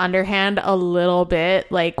the underhand a little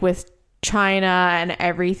bit, like with China and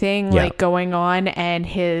everything like going on, and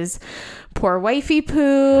his poor wifey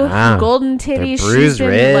poo, golden titties. Bruised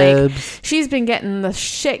ribs. She's been getting the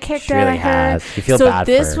shit kicked She out really of her. has. You feel so bad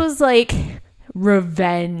for this her. was like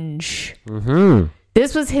revenge. Mm-hmm.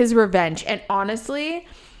 This was his revenge, and honestly,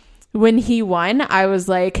 when he won, I was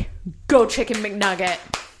like, "Go Chicken McNugget,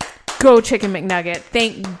 go Chicken McNugget!"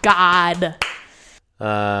 Thank God.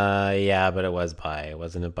 Yeah, but it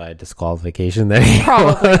wasn't it by disqualification that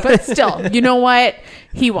Probably, but still, you know what?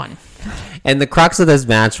 He won. And the crux of this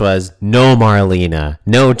match was no Marlena,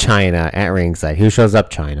 no China at ringside. Who shows up?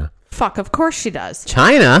 China. Fuck, of course she does.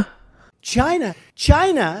 China? China.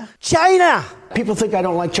 People think I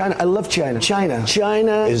don't like China. I love China.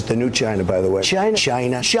 China is the new China, by the way. China.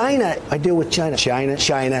 I deal with China.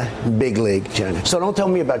 China, big league China. So don't tell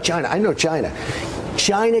me about China. I know China.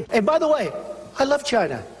 And by the way, I love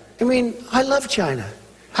China. I love China.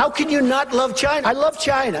 How can you not love China? I love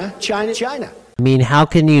China. China. I mean, how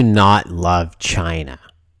can you not love China?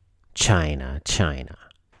 China.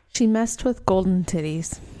 She messed with golden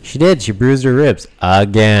titties. She did. She bruised her ribs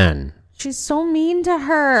again. She's so mean to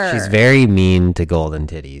her. She's very mean to golden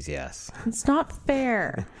titties, yes. It's not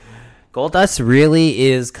fair. Goldust really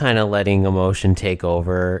is kind of letting emotion take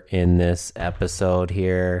over in this episode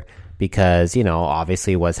here because,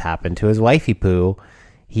 obviously what's happened to his wifey poo,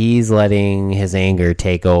 he's letting his anger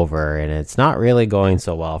take over, and it's not really going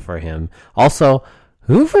so well for him. Also,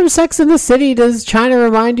 who from Sex and the City does China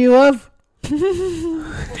remind you of?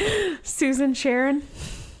 Susan Sharon?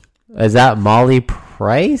 Is that Molly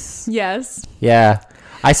Price? Yes. Yeah.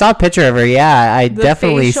 I saw a picture of her. Yeah, I The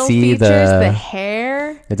definitely facial see features, the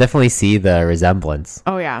hair. I definitely see the resemblance.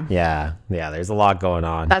 Oh, yeah. Yeah, there's a lot going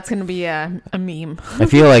on. That's going to be a meme. I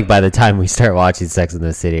feel like by the time we start watching Sex in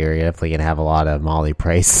the City, we're definitely going to have a lot of Molly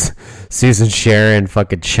Price, Susan Sharon,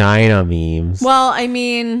 fucking China memes. Well,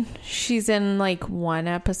 she's in like one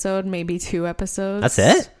episode, maybe 2 episodes. That's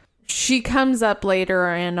it? She comes up later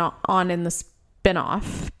on in the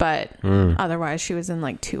spinoff, but otherwise she was in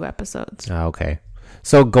like 2 episodes. Oh, okay.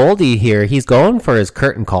 So Goldie here, he's going for his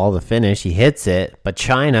curtain call to finish. He hits it, but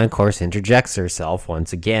China, of course, interjects herself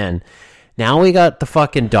once again. Now we got the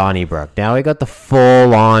fucking Donnybrook. Now we got the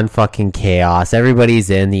full-on fucking chaos. Everybody's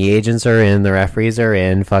in. The agents are in. The referees are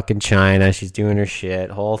in. Fucking China. She's doing her shit.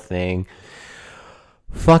 Whole thing.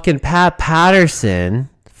 Fucking Pat Patterson,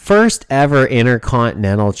 first ever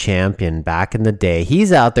Intercontinental Champion back in the day.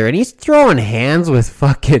 He's out there and he's throwing hands with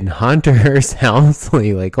fucking Hunter Hearst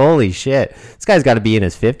Helmsley. Like, holy shit. This guy's got to be in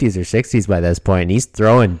his 50s or 60s by this point, and he's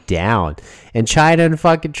throwing down. And China and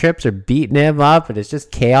fucking Trips are beating him up, and it's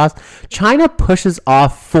just chaos. China pushes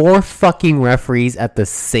off 4 fucking referees at the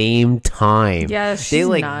same time. Yeah, she's They,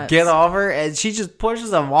 like, nuts. get over, and she just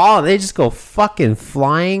pushes them all, and they just go fucking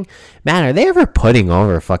flying. Man, are they ever putting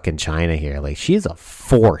over fucking China here? Like, she's a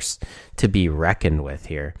force to be reckoned with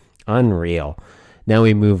here. Unreal. Now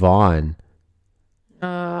we move on.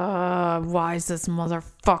 Why is this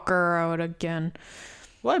motherfucker out again?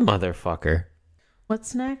 What motherfucker?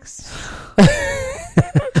 What's next?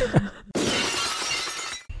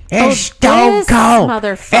 It's Stone Cold.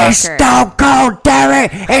 Motherfucker. It's Stone Cold, Derry.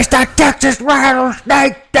 It's the Texas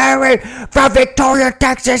Rattlesnake, Derry. From Victoria,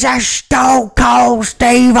 Texas. It's Stone Cold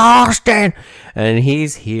Steve Austin. And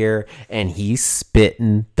he's here, and he's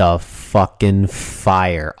spitting the fucking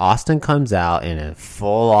fire. Austin comes out in a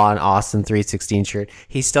full-on Austin 316 shirt.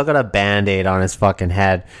 He's still got a Band-Aid on his fucking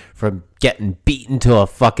head from getting beaten to a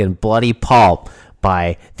fucking bloody pulp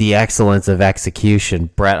by the excellence of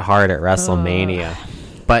execution, Bret Hart at WrestleMania.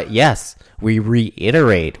 But yes, we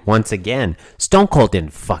reiterate once again, Stone Cold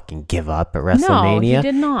didn't fucking give up at WrestleMania. No, he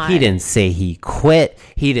did not. He didn't say he quit.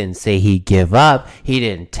 He didn't say he give up. He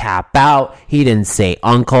didn't tap out. He didn't say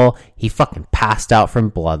uncle. He fucking passed out from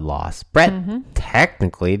blood loss. Bret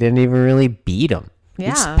technically didn't even really beat him. He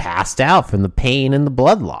just Yeah. passed out from the pain and the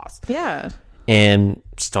blood loss. Yeah. And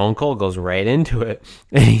Stone Cold goes right into it.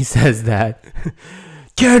 And he saes that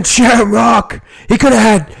Ken Shamrock, he could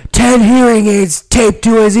have had 10 hearing aids taped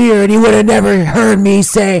to his ear and he would have never heard me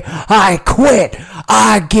say, I quit,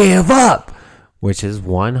 I give up. Which is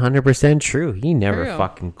 100% true. He never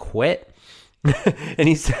fucking quit. And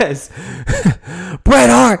he says,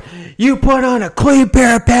 Bret Hart, you put on a clean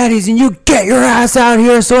pair of panties and you get your ass out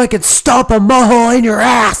here so I can stomp a mud hole in your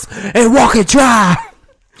ass and walk it dry.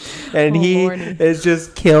 And he is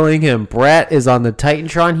just killing him. Bret is on the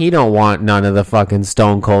Titantron. He don't want none of the fucking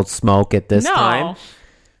Stone Cold smoke at this time.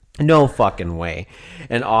 No fucking way.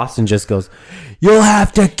 And Austin just goes, you'll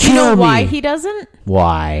have to kill me. You know why he doesn't?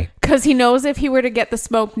 Why? Because he knows if he were to get the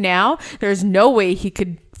smoke now, there's no way he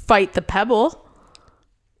could fight the Pebble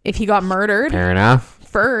if he got murdered. Fair enough.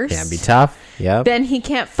 First. Can be tough. Yep. Then he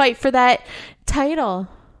can't fight for that title.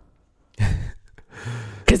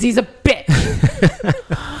 Because he's a bitch.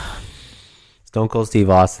 Stone Cold Steve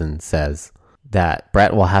Austin says that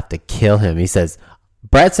Bret will have to kill him. He says,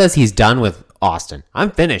 Bret says he's done with Austin.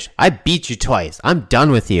 I'm finished. I beat you twice. I'm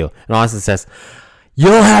done with you. And Austin says,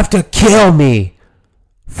 you'll have to kill me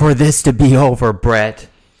for this to be over, Bret.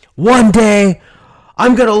 One day,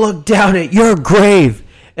 I'm going to look down at your grave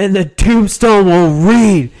and the tombstone will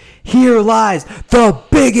read, here lies the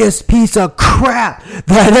biggest piece of crap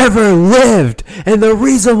that ever lived. And the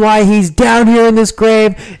reason why he's down here in this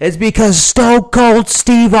grave is because Stone Cold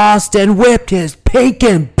Steve Austin whipped his pink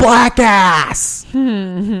and black ass.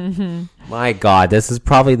 My God, this is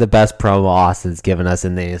probably the best promo Austin's given us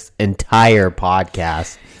in this entire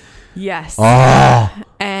podcast. Yes. Oh.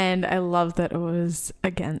 And I love that it was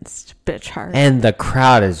against Bitch Hart. And the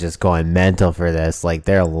crowd is just going mental for this. Like,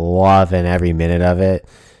 they're loving every minute of it.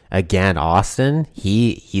 Again, Austin,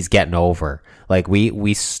 he's getting over. Like,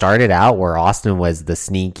 we started out where Austin was the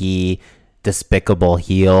sneaky, despicable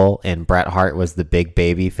heel and Bret Hart was the big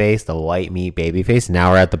baby face, the white meat baby face.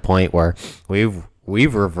 Now we're at the point where we've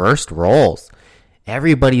reversed roles.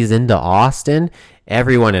 Everybody's into Austin.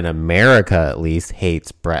 Everyone in America, at least,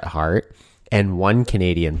 hates Bret Hart. And one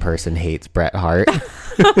Canadian person hates Bret Hart.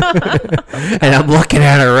 And I'm looking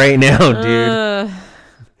at her right now, dude.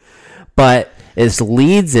 But this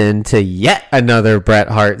leads into yet another Bret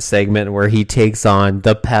Hart segment where he takes on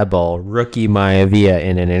the Pebble, Rookie Maivia,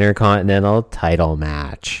 in an Intercontinental title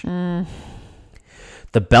match. The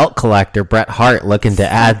belt collector, Bret Hart, looking to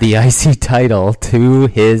add the IC title to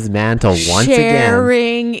his mantle once again.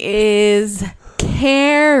 Sharing is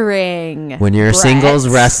caring. When you're a Bret. singles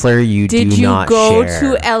wrestler, you do not go share.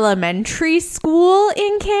 to elementary school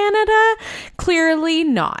in Canada? Clearly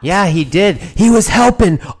not. Yeah, he did. He was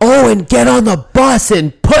helping Owen get on the bus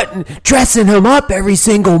and dressing him up every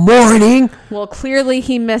single morning. Well, clearly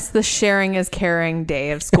he missed the sharing is caring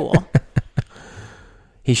day of school.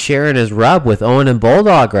 He's sharing his rub with Owen and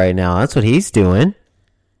Bulldog right now. That's what he's doing.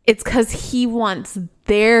 It's because he wants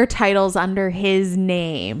their titles under his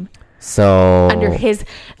name. So Under his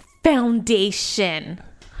foundation.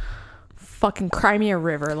 Fucking cry me a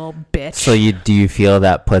river, little bitch. So do you feel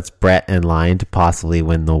that puts Bret in line to possibly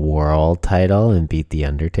win the world title and beat The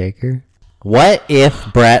Undertaker? What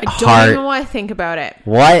if Bret I don't Hart... even know what I think about it.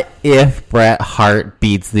 What if Bret Hart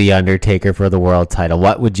beats The Undertaker for the world title?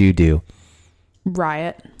 What would you do?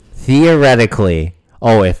 Riot. Theoretically...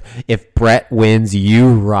 Oh, if Bret wins,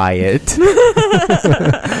 you riot.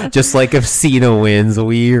 Just like if Cena wins,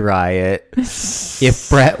 we riot. If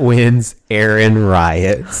Bret wins, Aaron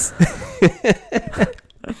riots.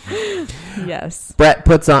 Yes.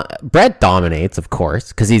 Bret dominates, of course,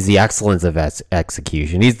 because he's the excellence of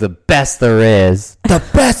execution. He's the best there is, the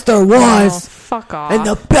best there was, Oh, fuck off. and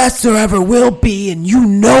the best there ever will be, and you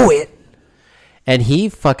know it. And he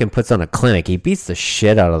fucking puts on a clinic. He beats the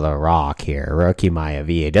shit out of The Rock here, Rookie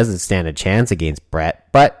Maivia. He doesn't stand a chance against Bret,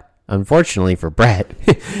 but unfortunately for Bret,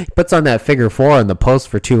 he puts on that figure four on the post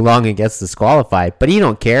for too long and gets disqualified. But he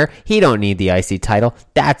don't care. He don't need the IC title.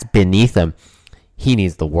 That's beneath him. He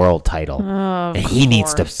needs the world title. And he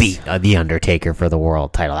needs to beat The Undertaker for the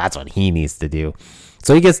world title. That's what he needs to do.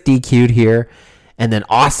 So he gets DQ'd here. And then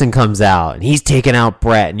Austin comes out, and he's taking out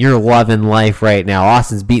Bret, and you're loving life right now.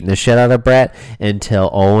 Austin's beating the shit out of Bret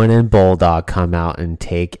until Owen and Bulldog come out and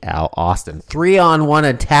take out Austin. 3-on-1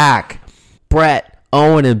 attack. Bret,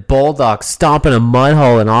 Owen, and Bulldog stomping a mud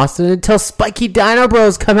hole in Austin until Spiky Dino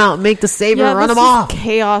Bros come out and make the save and run him off.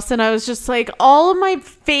 Chaos, and I was just like, all of my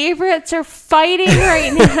favorites are fighting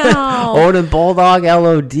right now. Owen and Bulldog,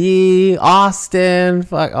 LOD, Austin.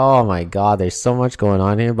 Fuck. Oh my God, there's so much going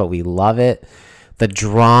on here, but we love it. The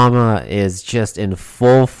drama is just in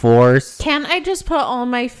full force. Can't I just put all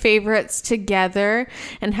my favorites together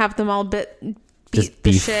and have them all beat Just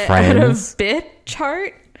the be shit friends? out of Bitch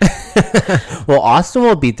Hart? Well, Austin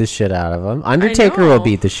will beat the shit out of him. Undertaker will know.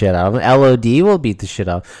 beat the shit out of him. LOD will beat the shit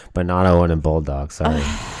out, but not Owen and Bulldog. Sorry.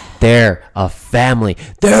 They're a family.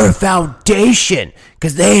 They're a foundation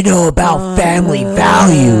because they know about family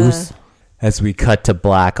values. As we cut to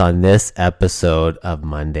black on this episode of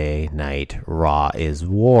Monday Night Raw is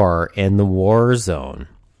War in the War Zone.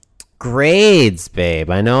 Grades, babe.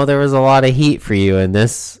 I know there was a lot of heat for you in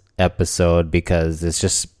this episode because it's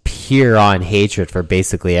just pure on hatred for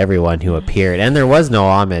basically everyone who appeared. And there was no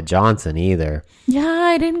Ahmed Johnson either. Yeah,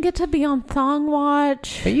 I didn't get to be on Thong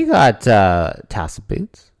Watch. But you got Tassel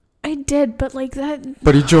Boots. I did, but like that,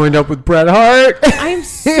 But he joined up with Bret Hart. I'm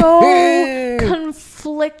so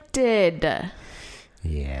conflicted.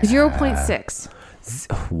 Yeah. 0.6.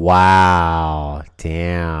 Wow.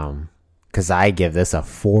 Damn. Because I give this a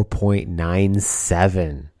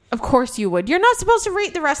 4.97. Of course you would. You're not supposed to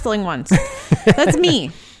rate the wrestling ones. That's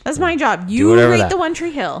me. That's my job. You whatever rate that- the One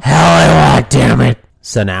Tree Hill. Hell, I want, damn it.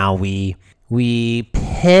 So now we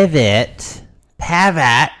pivot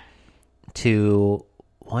to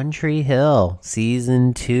One Tree Hill,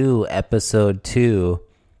 Season 2, Episode 2,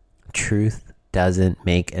 Truth Doesn't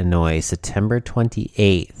Make a Noise, September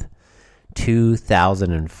 28th,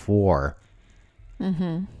 2004.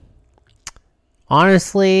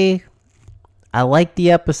 Honestly, I like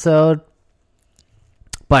the episode,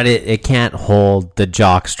 but it can't hold the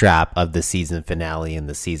jockstrap of the season finale and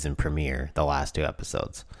the season premiere, the last two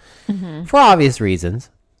episodes. For obvious reasons.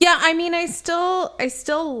 Yeah, I mean, I still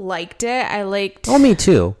liked it. I liked. Oh, me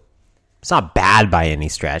too. It's not bad by any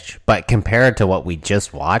stretch, but compared to what we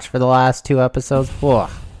just watched for the last two episodes, whew,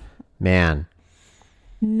 man.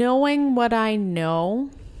 Knowing what I know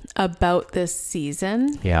about this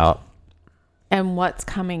season Yeah. and what's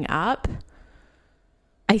coming up,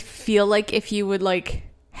 I feel like if you would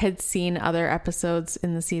had seen other episodes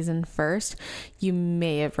in the season first, you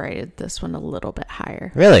may have rated this one a little bit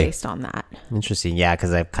higher. Really? Based on that. Interesting. Yeah,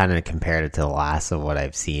 because I've kind of compared it to the last of what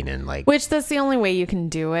I've seen and Which that's the only way you can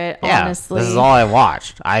do it, yeah, honestly. this is all I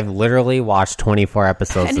watched. I've literally watched 24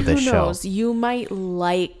 episodes and of this who show. knows? You might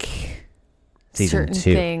like Season certain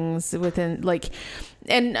 2. things within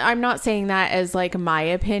and I'm not saying that as my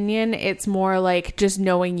opinion. It's more like just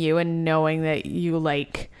knowing you and knowing that you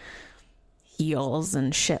like heels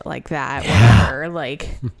and shit like that. Whatever.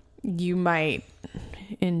 You might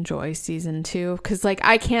enjoy season 2 because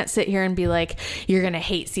I can't sit here and be like, you're gonna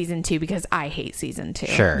hate season 2 because I hate season 2.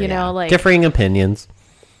 Sure. You yeah. know, differing opinions.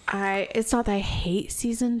 it's not that I hate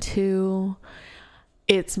season 2.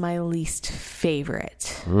 It's my least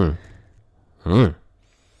favorite.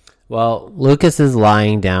 Well, Lucas is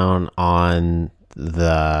lying down on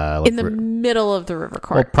the... In the middle of the river well,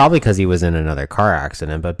 court. probably because he was in another car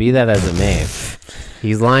accident, but be that as it may,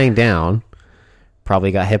 he's lying down,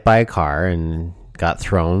 probably got hit by a car and got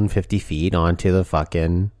thrown 50 feet onto the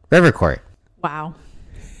fucking river court. Wow.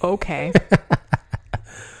 Okay.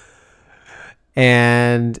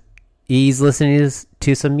 And he's listening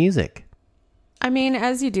to some music. I mean,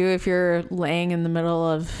 as you do if you're laying in the middle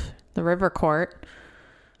of the river court,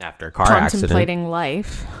 After a car accident. contemplating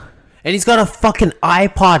life. And he's got a fucking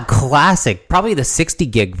iPod Classic, probably the 60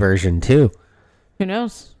 gig version too. Who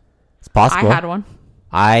knows? It's possible. I had one.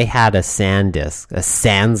 I had a SanDisk, a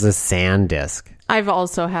Sansa SanDisk. I've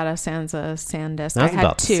also had a Sansa SanDisk. That's I had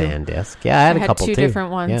about two. the SanDisk. Yeah, I had a couple two too.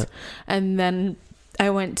 different ones. Yeah. And then I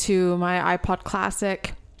went to my iPod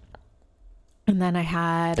Classic. And then I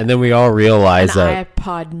had And then we all an realized that.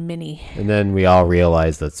 iPod Mini. And then we all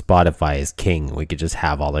realized that Spotify is king. We could just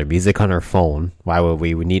have all our music on our phone. Why would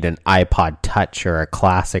we need an iPod Touch or a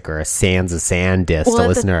Classic or a Sansa SanDisk to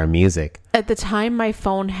listen to our music? At the time, my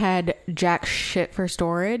phone had jack shit for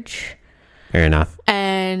storage. Fair enough.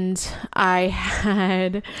 And I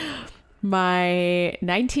had my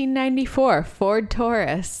 1994 Ford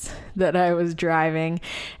Taurus that I was driving,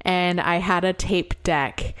 and I had a tape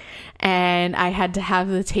deck, and I had to have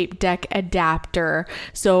the tape deck adapter.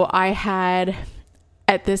 So I had,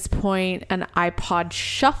 at this point, an iPod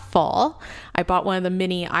Shuffle. I bought one of the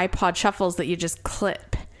mini iPod Shuffles that you just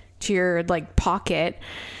clip to your pocket.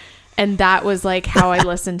 And that was how I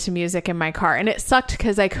listened to music in my car. And it sucked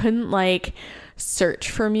because I couldn't search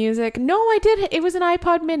for music. No, I did. It was an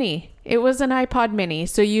iPod Mini. It was an iPod Mini.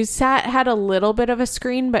 So you had a little bit of a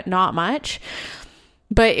screen, but not much.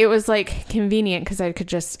 But it was convenient because I could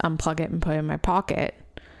just unplug it and put it in my pocket.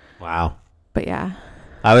 Wow. But yeah.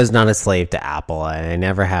 I was not a slave to Apple. I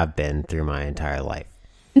never have been through my entire life.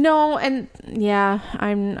 No, and yeah,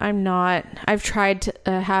 I'm not. I've tried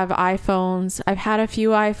to have iPhones. I've had a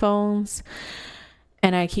few iPhones,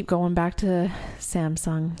 and I keep going back to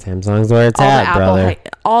Samsung. Samsung's where it's at, brother.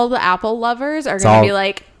 All the Apple lovers are It's going all- to be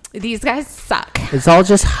like, These guys suck. It's all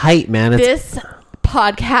just hype, man. This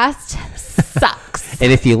podcast sucks.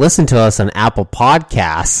 And if you listen to us on Apple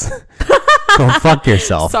Podcasts, go fuck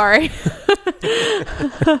yourself. Sorry.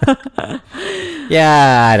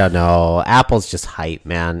 Yeah, I don't know. Apple's just hype,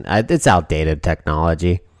 man. It's outdated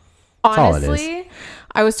technology. That's all it is. Honestly,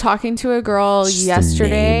 I was talking to a girl Just a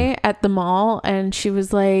yesterday name. at the mall, and she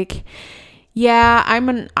was like, "Yeah, I'm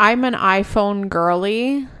an iPhone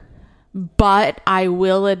girly, but I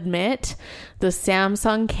will admit the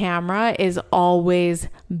Samsung camera is always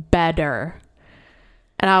better."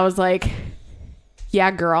 And I was like,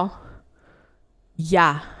 "Yeah, girl.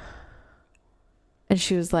 Yeah." And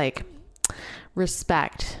she was like,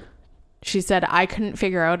 "Respect." She said, "I couldn't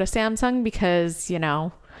figure out a Samsung because, you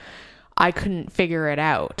know, I couldn't figure it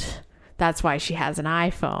out. That's why she has an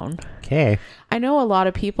iPhone." Okay. I know a lot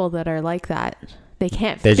of people that are like that. They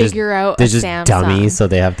can't They're figure out they're a just Samsung. dummies, so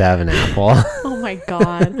they have to have an Apple. Oh my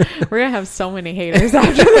God. We're going to have so many haters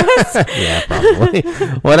after this. Yeah, probably.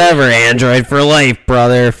 Whatever, Android for life,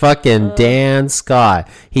 brother. Fucking Dan Scott.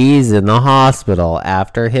 He's in the hospital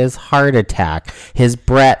after his heart attack. His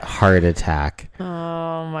Brett heart attack.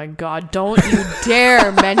 Oh my God. Don't you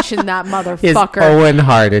dare mention that His motherfucker. Owen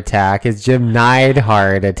heart attack. His Jim Knight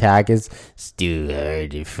heart attack. His Stu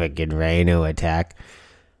Hart fucking Rhino attack.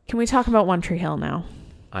 Can we talk about One Tree Hill now?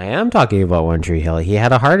 I am talking about One Tree Hill. He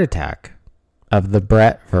had a heart attack of the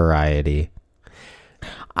Brett variety.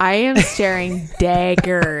 I am staring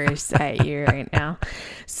daggers at you right now.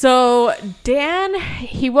 So Dan,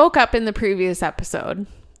 he woke up in the previous episode.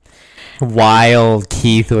 While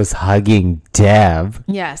Keith was hugging Deb.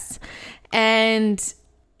 Yes. And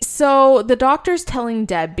so the doctor's telling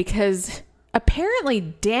Deb, because apparently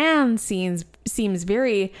Dan seems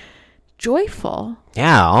very joyful,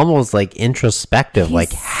 Yeah, almost like introspective, He's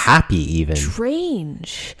like happy even.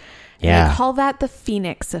 strange. Yeah. And they call that the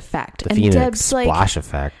Phoenix effect. The and Phoenix Deb's like, splash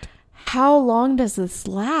effect. how long does this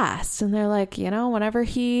last? And they're like, you know, whenever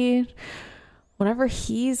he's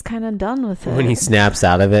kind of done with it. When he snaps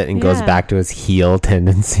out of it and goes Yeah. back to his heel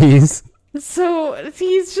tendencies. So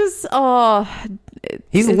he's just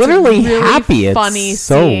He's it's literally really happy. It's funny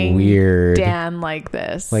so seeing weird. Dan like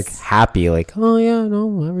this. Like happy, like, oh yeah,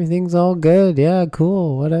 no, everything's all good. Yeah,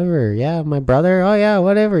 cool, whatever. Yeah, my brother, oh yeah,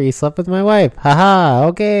 whatever. He slept with my wife. Haha,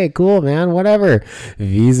 okay, cool, man, whatever.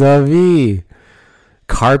 Vis-a-vis.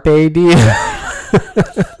 Carpe diem.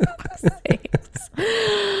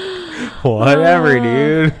 Whatever,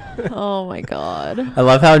 dude. Oh my God. I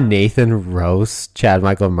love how Nathan roasts Chad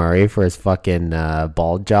Michael Murray for his fucking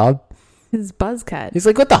bald job. His buzz cut. He's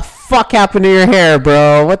like, what the fuck happened to your hair,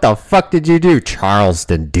 bro? What the fuck did you do?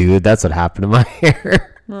 Charleston, dude. That's what happened to my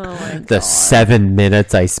hair. Oh my God. The 7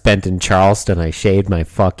 minutes I spent in Charleston, I shaved my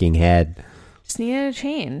fucking head. Just needed a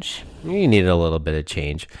change. You needed a little bit of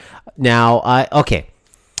change. Now, okay.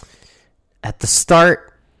 At the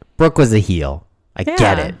start, Brooke was a heel. I get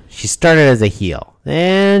Yeah. it. She started as a heel.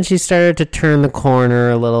 Then she started to turn the corner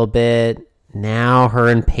a little bit. Now her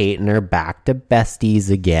and Peyton are back to besties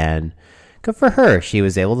again. Good for her. She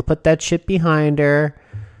was able to put that shit behind her.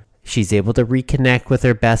 She's able to reconnect with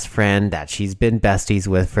her best friend that she's been besties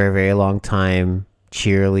with for a very long time.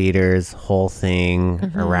 Cheerleaders, whole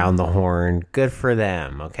thing, around the horn. Good for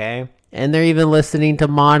them, okay? And they're even listening to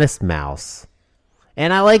Modest Mouse.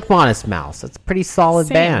 And I like Modest Mouse. It's a pretty solid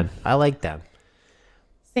Same. band. I like them.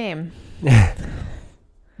 Same.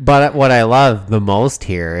 But what I love the most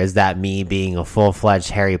here is that me being a full-fledged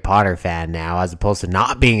Harry Potter fan now, as opposed to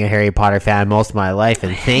not being a Harry Potter fan most of my life.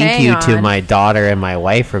 And thank Hang you to on. my daughter and my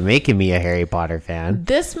wife for making me a Harry Potter fan.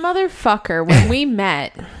 This motherfucker, when we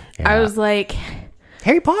met, I Yeah. was like,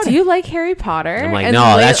 Harry Potter. do you like Harry Potter? I'm like, And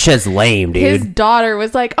no, that shit's lame, His dude. daughter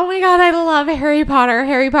was like, oh my God, I love Harry Potter.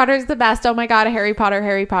 Harry Potter's the best. Oh my God, Harry Potter,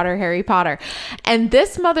 Harry Potter, Harry Potter. And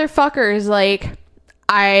this motherfucker is like,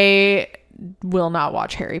 I will not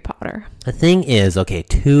watch Harry Potter. The thing is, okay,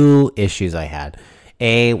 2 issues I had.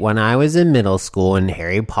 A, when I was in middle school and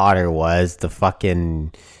Harry Potter was the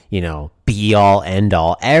fucking, be all end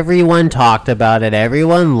all. Everyone talked about it.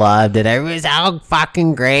 Everyone loved it. Everyone's how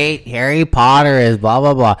fucking great Harry Potter is, blah,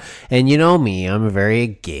 blah, blah. And you know me, I'm very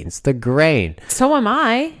against the grain. So am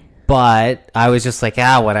I. But I was just like,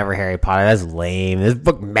 whatever, Harry Potter, that's lame. This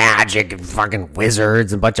book magic and fucking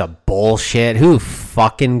wizards and a bunch of bullshit. Who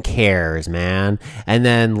fucking cares, man? And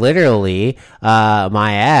then literally,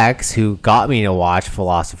 my ex, who got me to watch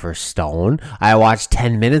Philosopher's Stone, I watched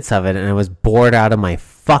 10 minutes of it and I was bored out of my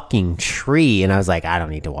fucking tree. And I was like, I don't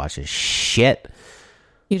need to watch this shit.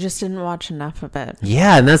 You just didn't watch enough of it.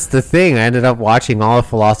 Yeah, and that's the thing. I ended up watching all of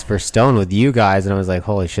Philosopher's Stone with you guys, and I was like,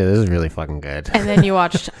 holy shit, this is really fucking good. And then you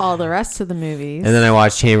watched all the rest of the movies. And then I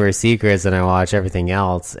watched Chamber of Secrets, and I watched everything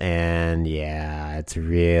else, and yeah, it's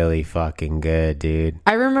really fucking good, dude.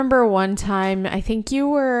 I remember one time, I think you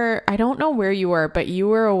were, I don't know where you were, but you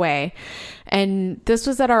were away. And this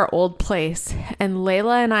was at our old place. And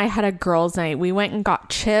Layla and I had a girls' night. We went and got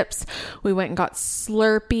chips. We went and got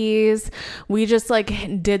Slurpees. We just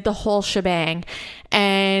like did the whole shebang.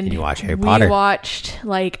 And Did you watch Harry Potter? We watched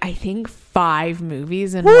like, I think 5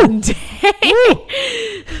 movies in one day.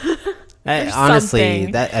 Honestly,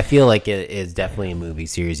 something. that I feel like it is definitely a movie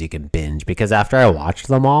series you can binge, because after I watched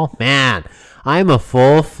them all, man, I'm a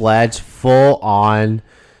full-fledged, full-on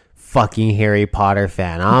fucking Harry Potter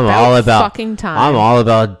fan. I'm About all about fucking time. I'm all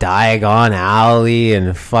about Diagon Alley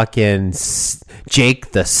and fucking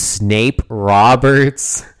Jake the Snape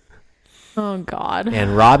Roberts Oh, God.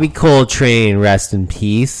 and Robbie Coltrane, rest in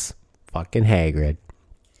peace. Fucking Hagrid.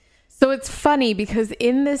 So it's funny because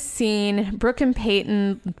in this scene, Brooke and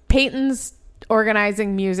Peyton's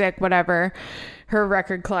organizing music, whatever, her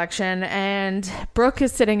record collection, and Brooke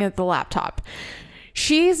is sitting at the laptop.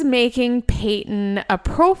 She's making Peyton a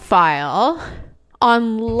profile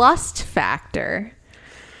on Lust Factor.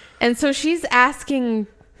 And so she's asking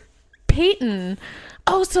Peyton,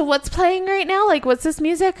 oh, so what's playing right now? Like, what's this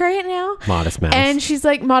music right now? Modest Mouse. And she's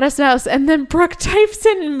like, Modest Mouse. And then Brooke types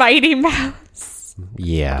in Mighty Mouse.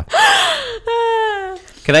 Yeah.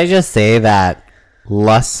 Could I just say that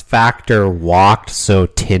Lust Factor walked so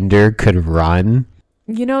Tinder could run?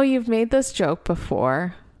 You know, you've made this joke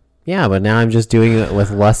before. Yeah, but now I'm just doing it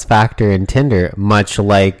with Lust Factor and Tinder, much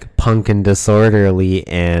like Punk and Disorderly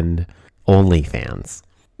and OnlyFans.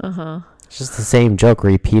 Uh-huh. It's just the same joke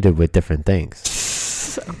repeated with different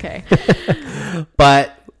things. Okay.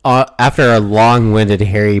 But after a long-winded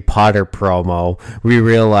Harry Potter promo, we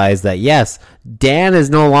realized that, yes, Dan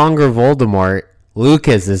is no longer Voldemort.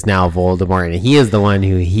 Lucas is now Voldemort, and he is the one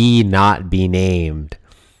who he not be named.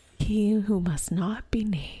 He who must not be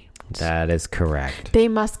named. That is correct. They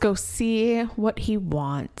must go see what he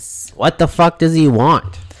wants. What the fuck does he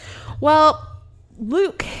want? Well,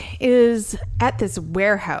 Luke is at this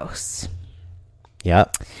warehouse.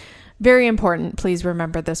 Yep. Very important. Please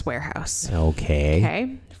remember this warehouse. Okay.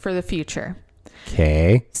 Okay. For the future.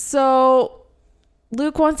 Okay. So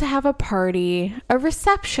Luke wants to have a party, a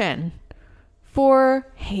reception for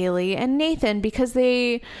Haley and Nathan because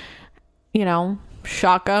they, you know,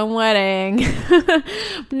 shotgun wedding.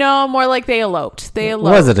 No, more like they eloped. They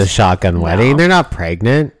eloped. Was it a shotgun wedding? No. They're not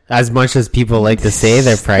pregnant. As much as people like to say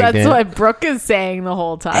they're pregnant. That's what Brooke is saying the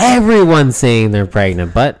whole time. Everyone's saying they're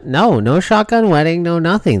pregnant, but no shotgun wedding, no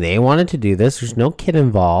nothing. They wanted to do this. There's no kid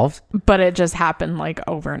involved. But it just happened like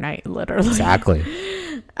overnight, literally. Exactly.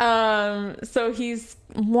 So he's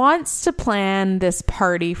wants to plan this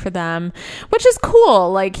party for them, which is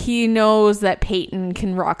cool. Like, he knows that Peyton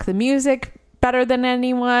can rock the music better than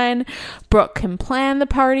anyone. Brooke can plan the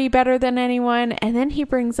party better than anyone. And then he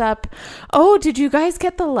brings up, oh, did you guys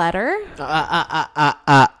get the letter?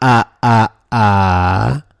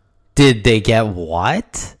 Did they get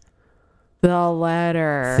what? The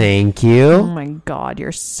letter. Thank Oh you. my God,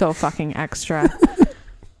 you're so fucking extra.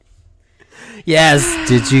 Yes.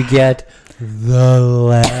 Did you get the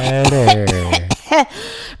letter?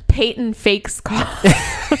 Peyton fakes coughing.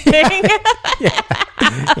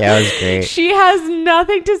 Yeah, it was great. She has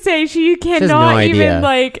nothing to say. She She has no cannot idea. even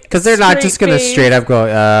like, Because they're not just going to face. straight up go,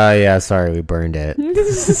 yeah, sorry, we burned it. We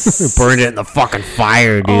burned it in the fucking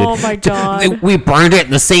fire, dude. Oh my God. We burned it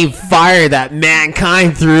in the same fire that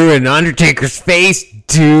mankind threw in Undertaker's face,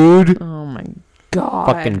 dude. Oh my God.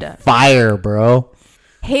 Fucking fire, bro.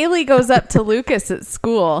 Haley goes up to Lucas at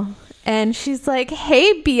school and she's like,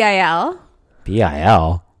 hey, BIL,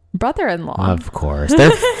 BIL. brother-in-law. Of course.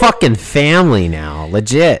 They're fucking family now.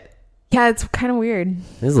 Legit. Yeah, it's kind of weird.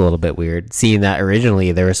 This is a little bit weird. Seeing that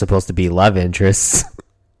originally they were supposed to be love interests.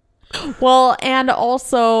 Well, and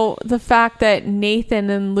also the fact that Nathan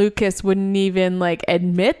and Lucas wouldn't even like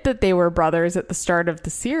admit that they were brothers at the start of the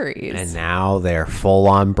series. And now they're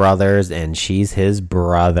full-on brothers, and she's his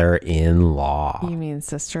brother-in-law. You mean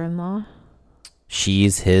sister-in-law?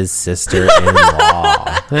 She's his sister-in-law.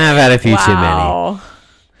 I've had a few too many. Wow.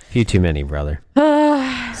 Few too many, brother.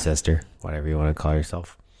 Sister, whatever you want to call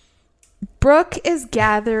yourself. Brooke is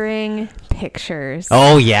gathering pictures.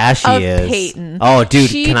 Oh, yeah, she Of is. Peyton. Oh, dude,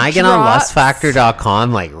 She can I get drops- on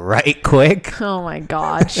lustfactor.com, like, right quick? Oh my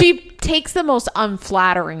God. She takes the most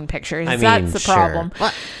unflattering pictures. I mean, That's the sure. problem.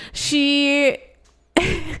 She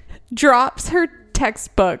drops her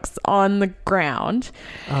textbooks on the ground.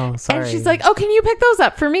 Oh, sorry. And she's like, oh, can you pick those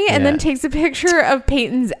up for me? And then Yeah. takes a picture of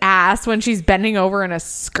Peyton's ass when she's bending over in a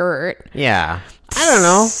skirt. Yeah. I don't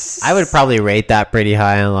know. I would probably rate that pretty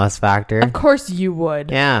high on lust factor. Of course you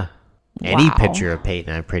would. Yeah. Any Wow. picture of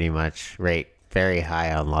Peyton, I pretty much rate very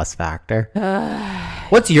high on lust factor.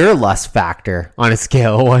 What's your lust factor on a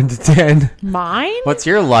scale of 1 to 10? Mine? What's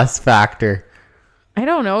your lust factor? I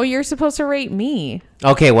don't know. You're supposed to rate me.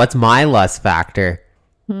 Okay, what's my lust factor?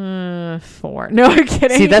 4. No, I'm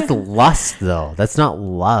kidding. See, that's lust, though. That's not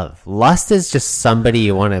love. Lust is just somebody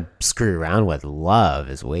you want to screw around with. Love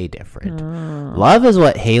is way different. Love is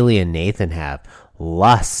what Haley and Nathan have.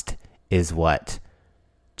 Lust is what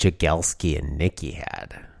Jagelski and Nikki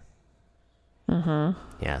had.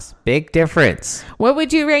 Yes, big difference. What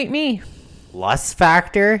would you rate me? Lust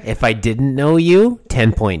factor, if I didn't know you,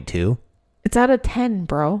 10.2. It's out of 10,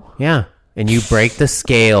 bro. Yeah. And you break the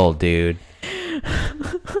scale, dude.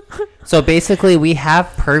 So basically, we have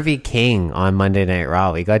Pervy King on Monday Night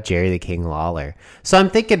Raw. We got Jerry the King Lawler. So I'm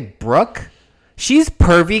thinking, Brooke, she's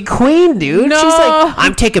Pervy Queen, dude. No. She's like,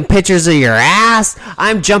 I'm taking pictures of your ass.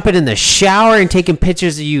 I'm jumping in the shower and taking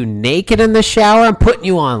pictures of you naked in the shower. I'm putting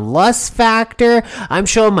you on lust factor. I'm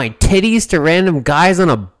showing my titties to random guys on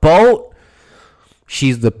a boat.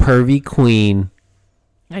 She's the Pervy Queen.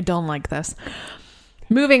 I don't like this.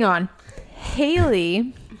 Moving on.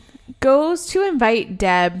 Haley goes to invite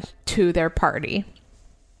Deb to their party.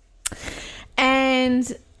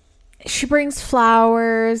 And she brings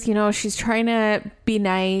flowers. You know, she's trying to be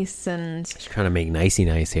nice. And She's trying to make nicey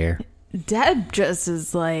nice here. Deb just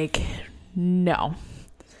is like, no,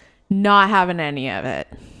 not having any of it.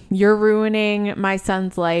 You're ruining my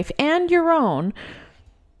son's life and your own.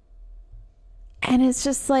 And it's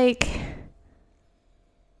just like...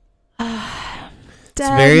 It's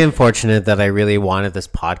very unfortunate that I really wanted this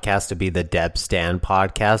podcast to be the Deb Stan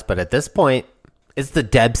podcast, but at this point, it's the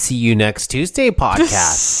Deb See You Next Tuesday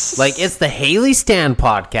podcast. Like, it's the Haley Stan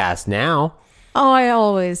podcast now. Oh, I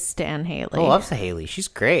always stan Haley. I love the Haley. She's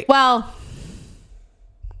great. Well,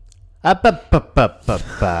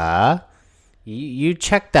 You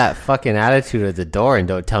check that fucking attitude at the door and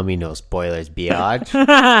don't tell me no spoilers, biatch.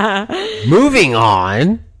 Moving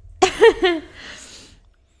on.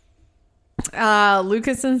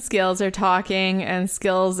 Lucas and Skills are talking, and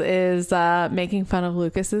Skills is making fun of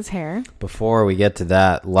Lucas's hair. Before we get to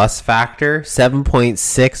that, lust factor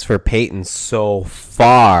 7.6 for Peyton so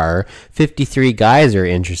far. 53 guys are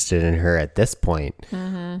interested in her at this point.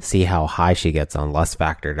 See how high she gets on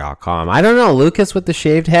lustfactor.com. I don't know, Lucas with the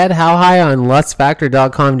shaved head, how high on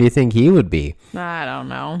lustfactor.com do you think he would be? I don't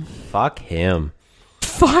know. Fuck him.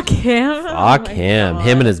 Fuck him. Fuck him.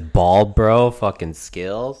 Him and his bald bro fucking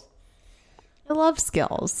Skills. I love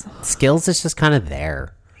Skills. Skills is just kind of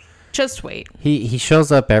there. Just wait. He shows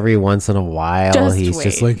up every once in a while. Just He's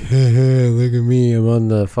just wait. like, hey, look at me. I'm on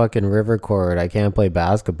the fucking river court. I can't play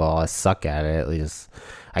basketball. I suck at it. At least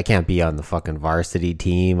I can't be on the fucking varsity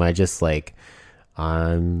team. I just like,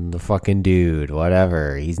 I'm the fucking dude.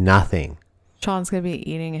 Whatever. He's nothing. Sean's going to be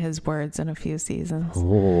eating his words in a few seasons.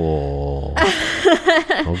 Oh.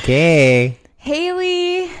 Okay.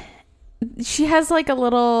 Haley, she has like a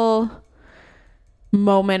little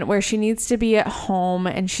moment where she needs to be at home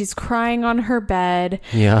and she's crying on her bed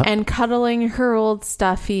Yeah. and cuddling her old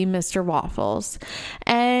stuffy Mr. Waffles.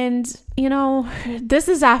 And, you know, this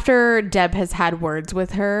is after Deb has had words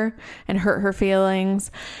with her and hurt her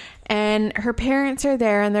feelings. And her parents are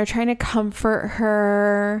there and they're trying to comfort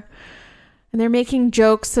her. And they're making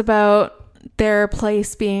jokes about their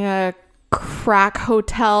place being a crack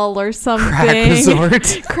hotel or something. Crack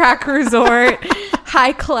resort. Crack resort.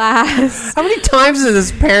 High class. How many times does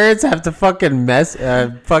his parents have to fucking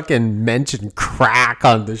fucking mention crack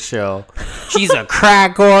on the show? She's a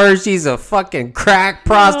crack whore. She's a fucking crack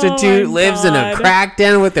prostitute. Oh my lives in a God. crack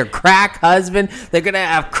den with her crack husband. They're gonna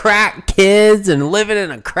have crack kids and living in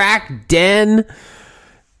a crack den.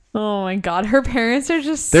 Oh my God. Her parents are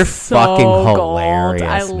just They're so fucking gold. hilarious.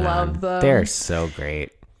 I man. love them. They're so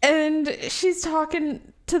great. And she's talking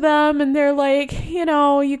to them and they're like, you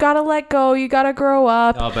know, you gotta let go, you gotta grow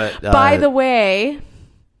up. Oh, but By the way,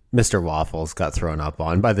 Mr. Waffles got thrown up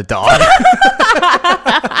on by the dog.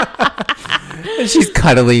 And she's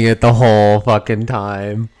cuddling it the whole fucking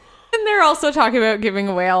time. and they're also talking about giving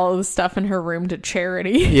away all of the stuff in her room to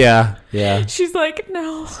charity. Yeah, yeah. She's like,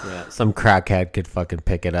 no. Yeah, some crackhead could fucking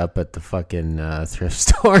pick it up at the fucking thrift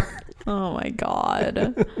store. Oh my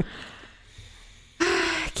God.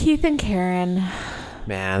 Keith and Karen.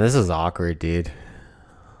 Man, this is awkward, dude.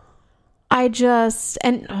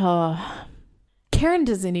 Karen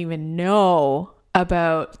doesn't even know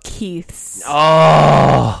about Keith's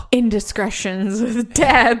Oh, indiscretions with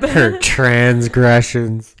Deb. her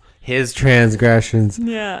transgressions. His transgressions.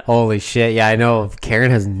 Yeah. Holy shit. Yeah, I know.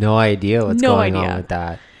 Karen has no idea what's No going on idea. with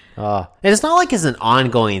that. Oh. And it's not like it's an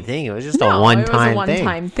ongoing thing. It was just a No, one-time it was a thing.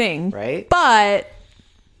 one-time thing. Right? But,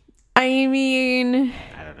 I mean,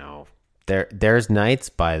 I don't know. There's nights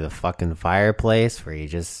by the fucking fireplace where you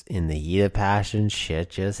just, in the heat of passion, shit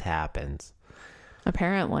just happens.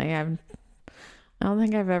 apparently, I don't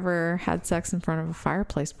think I've ever had sex in front of a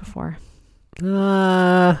fireplace before.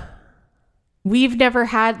 We've never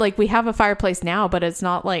had, like, we have a fireplace now, but it's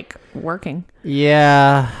not, like, working.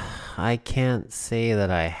 Yeah, I can't say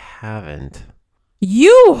that I haven't.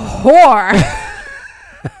 You whore!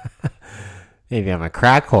 Maybe I'm a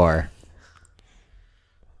crack whore.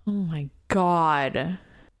 Oh my god.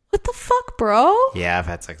 What the fuck, bro? Yeah, I've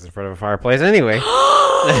had sex in front of a fireplace anyway.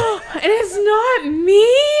 It is not me!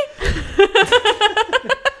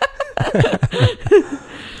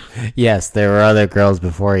 Yes, there were other girls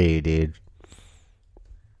before you, dude.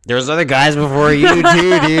 There was other guys before you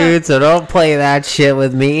too, dude. So don't play that shit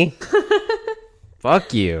with me.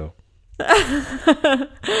 Fuck you.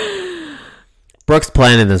 Brooke's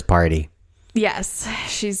planning this party. Yes,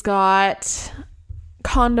 she's got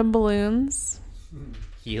condom balloons.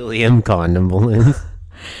 Helium condom balloons.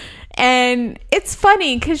 And it's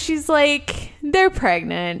funny because she's like, they're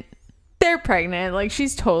pregnant. They're pregnant. Like,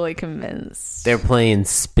 she's totally convinced. They're playing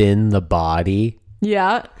Spin the Body.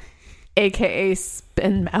 Yeah. AKA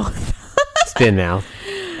spin mouth. Spin Mouth.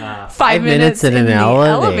 5 minutes in an the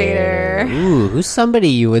elevator. Ooh, who's somebody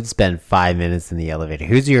you would spend 5 minutes in the elevator?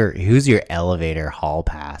 Who's your elevator hall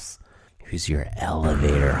pass? Who's your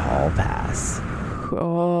elevator hall pass?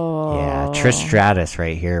 Oh. Yeah, Trish Stratus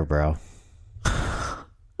right here, bro.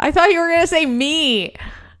 I thought you were going to say me.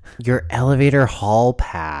 Your elevator hall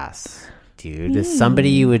pass, dude. Is somebody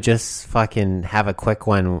you would just fucking have a quick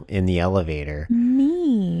one in the elevator.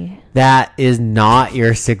 Me. That is not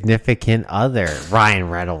your significant other. Ryan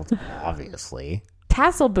Reynolds, obviously.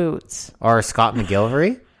 Tassel boots. Or Scott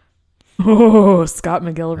McGillivray. Oh, Scott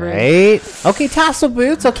McGillivray. Right? Okay, tassel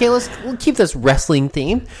boots. Okay, we'll keep this wrestling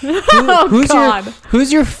theme. God.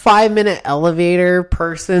 Who's your 5 minute elevator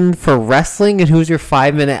person for wrestling, and who's your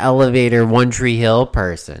 5 minute elevator One Tree Hill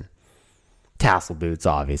person? Tassel boots,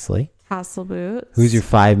 obviously. Tassel boots. Who's your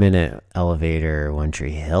 5 minute elevator One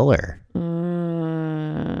Tree Hiller?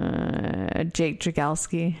 Jake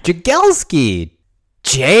Jagelski. Jagelski.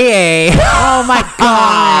 J.A. Oh my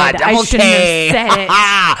God. I Double shouldn't K. have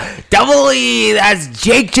said it. Double E. That's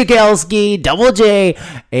Jake Jagelski. Double J.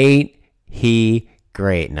 Ain't he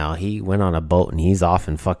great? No, he went on a boat and he's off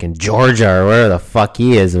in fucking Georgia or where the fuck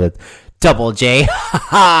he is with Double J.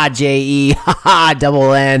 J-E.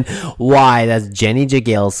 Double N-Y. That's Jenny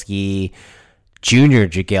Jagelski. Junior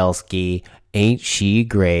Jagelski. Ain't she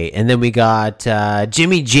great? And then we got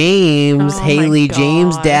Jimmy James, Oh my Haley God.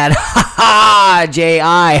 James, Dad,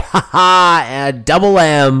 J-I, double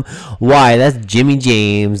M-Y. That's Jimmy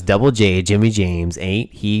James, double J, Jimmy James.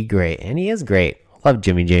 Ain't he great? And he is great. Love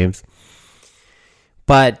Jimmy James.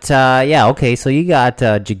 But, yeah, okay, so you got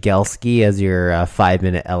Jagelski as your 5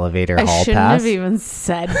 minute elevator I hall shouldn't pass. have even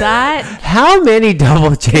said that. How many double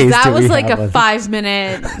J's That do we was like have a on- 5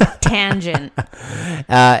 minute tangent.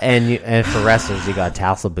 and for wrestlers, you got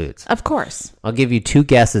tassel boots. Of course. I'll give you two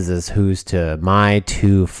guesses as who's to my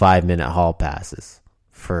 2 5 minute hall passes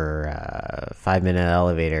for 5 minute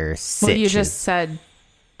elevator sitches. Well, you just said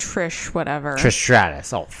Trish, whatever. Trish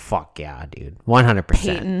Stratus. Oh, fuck yeah, dude. 100%.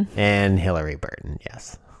 Peyton. And Hillary Burton,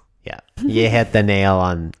 yes. Yeah. You hit the nail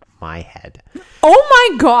on my head. Oh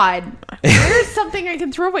my God. There's something I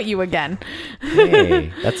can throw at you again.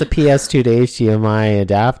 Hey, that's a PS2 to HDMI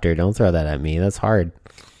adapter. Don't throw that at me. That's hard.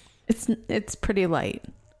 It's pretty light.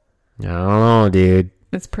 I don't know, dude.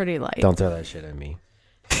 It's pretty light. Don't throw that shit at me.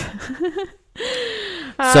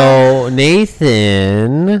 So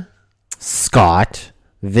Nathan Scott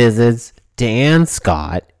visits Dan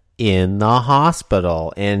Scott in the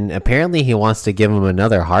hospital, and apparently he wants to give him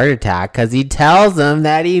another heart attack because he tells him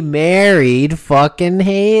that he married fucking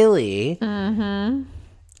Haley.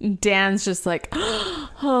 Dan's just like,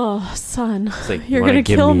 oh, son, It's like, you're wanna going to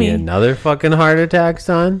give kill me. another fucking heart attack,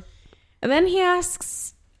 son? And then he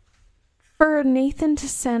asks for Nathan to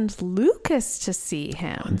send Lucas to see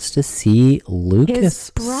him. Wants to see Lucas His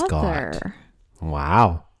brother. Scott.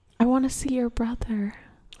 Wow. I want to see your brother.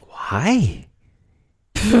 Why?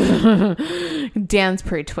 Dan's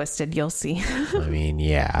pretty twisted. You'll see. I mean,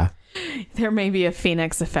 yeah. There may be a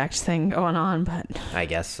Phoenix effect thing going on, but I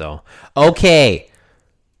guess so. Okay.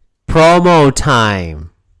 Promo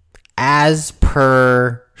time. As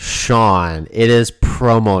per Sean, it is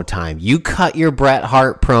promo time. You cut your Bret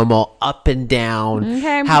Hart promo up and down.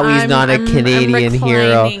 Okay, how he's not a Canadian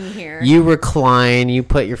hero. Here. You recline. You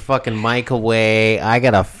put your fucking mic away. I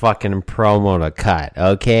got a fucking promo to cut.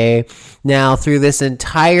 Okay. Now, through this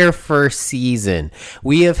entire first season,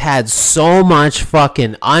 we have had so much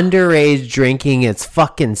fucking underage drinking. It's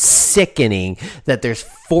fucking sickening that there's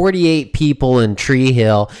 48 people in Tree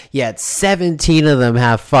Hill, yet 17 of them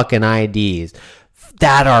have fucking IDs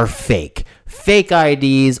that are fake. Fake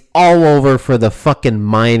IDs all over for the fucking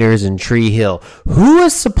minors in Tree Hill. Who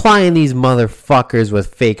is supplying these motherfuckers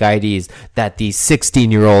with fake IDs that these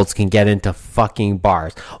 16-year-olds can get into fucking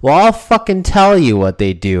bars? Well, I'll fucking tell you what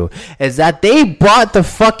they do is that they brought the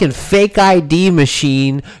fucking fake ID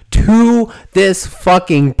machine to this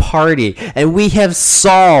fucking party, and we have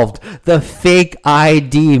solved the fake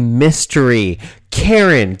ID mystery.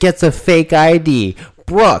 Karen gets a fake ID.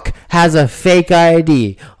 Brooke has a fake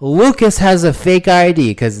ID. Lucas has a fake ID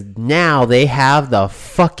because now they have the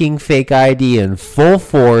fucking fake ID in full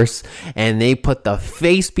force, and they put the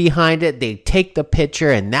face behind it. They take the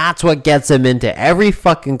picture, and that's what gets them into every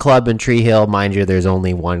fucking club in Tree Hill. Mind you, there's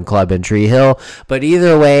only one club in Tree Hill, but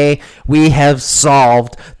either way, we have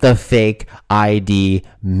solved the fake ID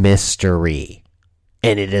mystery,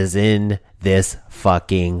 and it is in this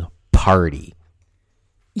fucking party.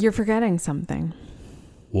 You're forgetting something.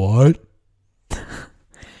 What?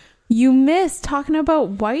 You missed talking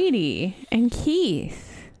about Whitey and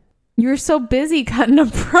Keith. You were so busy cutting a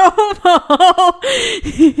promo.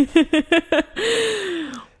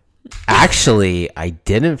 Actually, I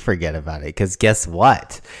didn't forget about it because guess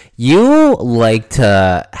what? You like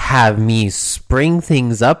to have me spring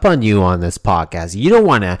things up on you on this podcast. You don't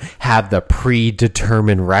want to have the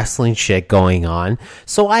predetermined wrestling shit going on.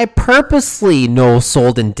 So I purposely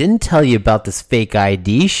no-sold and didn't tell you about this fake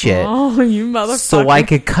ID shit. Oh, you motherfucker. So I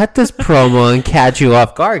could cut this promo and catch you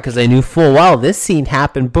off guard because I knew full well this scene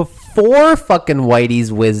happened before fucking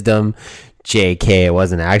Whitey's wisdom. JK, it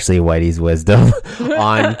wasn't actually Whitey's wisdom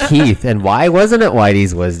on Keith. And why wasn't it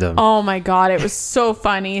Whitey's wisdom? Oh my God, it was so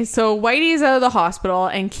funny. So Whitey's out of the hospital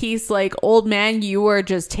and Keith's like, old man, you are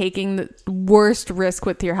just taking the worst risk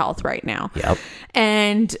with your health right now. Yep.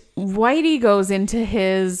 And Whitey goes into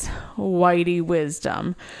his Whitey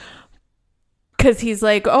wisdom because he's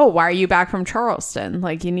like, oh, why are you back from Charleston?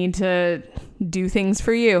 Like, you need to do things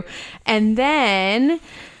for you. And then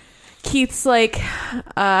Keith's like,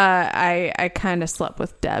 I kind of slept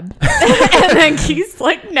with Deb. And then Keith's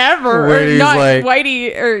like, never. Whitey's not like,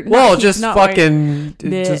 Whitey. Or well, Keith, just fucking,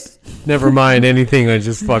 Whitey. just never mind anything I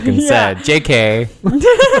just fucking said. JK.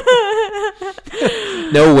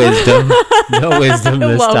 No wisdom. No wisdom I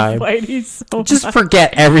this love time. Whitey so Just much.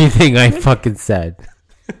 forget everything I fucking said.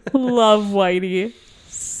 Love Whitey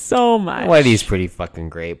so much. Whitey's pretty fucking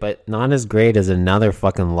great, but not as great as another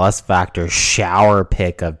fucking Lust Factor shower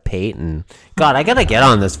pick of Peyton. God, I gotta get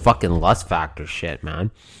on this fucking Lust Factor shit,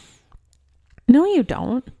 man. No, you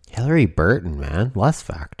don't. Hillary Burton, man. Lust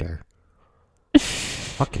Factor.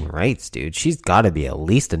 Fucking rights, dude. She's gotta be at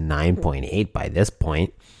least a 9.8 by this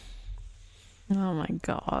point. Oh my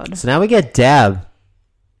God. So now we get Deb.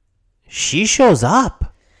 She shows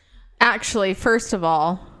up. Actually, first of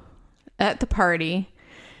all, at the party,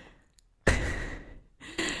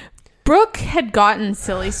 Brooke had gotten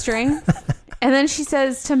silly string, and then she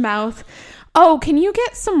says to Mouth, "Oh, can you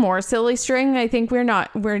get some more silly string? I think we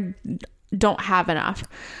don't have enough."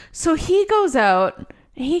 So he goes out,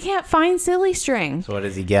 and he can't find silly string. So what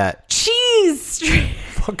does he get? Cheese string.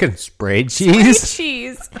 Fucking sprayed Sprayed cheese.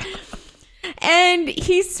 cheese. And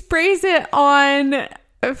he sprays it on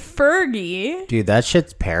Fergie. Dude, that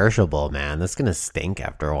shit's perishable, man. That's gonna stink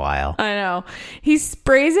after a while. I know. He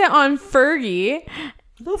sprays it on Fergie.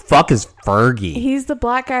 Who the fuck is Fergie? He's the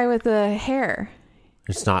black guy with the hair.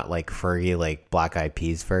 It's not like Fergie, like Black Eyed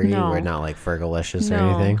Peas Fergie. No. We're not like Fergalicious or No.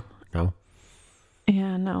 anything. No,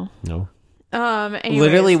 Yeah, no. no. Anyways.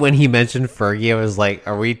 Literally, when he mentioned Fergie, I was like,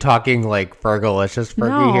 "Are we talking like Fergalicious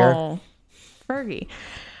Fergie here?" No. Fergie.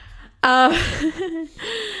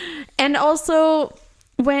 And also,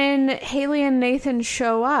 when Haley and Nathan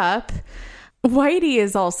show up, Whitey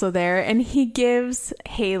is also there, and he gives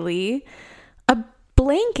Haley a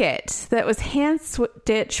blanket that was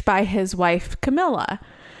hand-stitched by his wife, Camilla.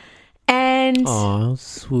 And Oh,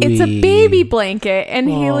 sweet. it's a baby blanket, and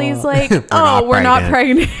Haley's like, we're not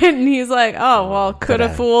pregnant. And he's like, oh, well, could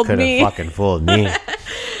have fooled me. Could have fucking fooled me.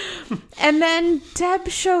 And then Deb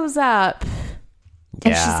shows up,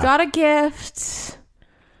 and Yeah. she's got a gift.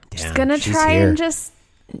 She's Damn, gonna she's try here. and just,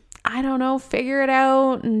 I don't know, figure it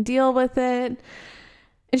out and deal with it.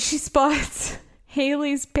 And she spots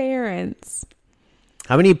Haley's parents.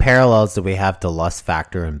 How many parallels do we have to Lust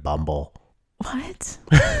Factor and Bumble? What?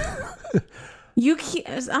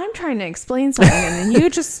 I'm trying to explain something, and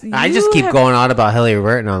then I just keep going on about Hillary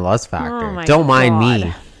Burton on Lust Factor. Oh my Don't mind God.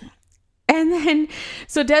 me. And then,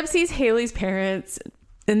 so Deb sees Haley's parents,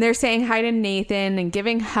 and they're saying hi to Nathan and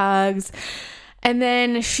giving hugs. And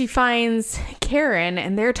then she finds Karen,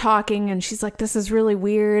 and they're talking, and she's like, this is really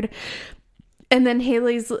weird. And then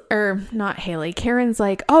Karen's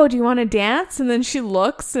like, oh, do you want to dance? And then she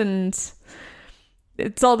looks, and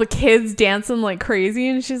it's all the kids dancing like crazy.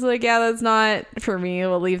 And she's like, yeah, that's not for me.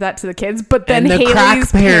 We'll leave that to the kids. But then and the Haley's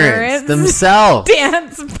crack parents themselves.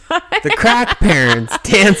 dance by. The crack parents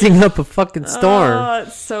dancing up a fucking storm. Oh,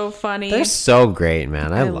 it's so funny. They're so great,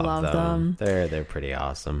 man. I love love them. They're pretty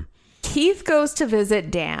awesome. Keith goes to visit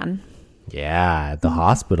Dan. Yeah, at the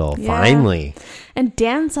hospital, Yeah. finally. And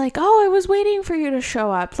Dan's like, oh, I was waiting for you to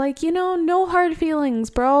show up. Like, no hard feelings,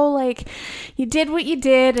 bro. Like, you did what you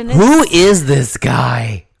did. And Who is this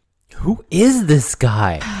guy? Who is this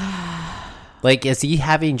guy? Like, is he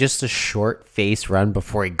having just a short face run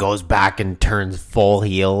before he goes back and turns full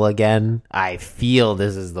heel again? I feel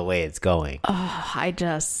this is the way it's going. I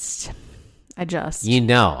just. I can't say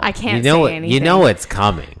anything. You know it's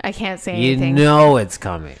coming. I can't say anything. You know it's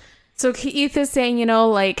coming. So Keith is saying,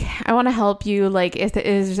 like, I want to help you. Like, if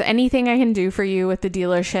there's anything I can do for you with the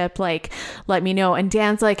dealership, like, let me know. And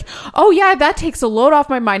Dan's like, oh, yeah, that takes a load off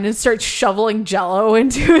my mind, and starts shoveling Jell-O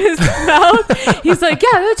into his mouth. He's like,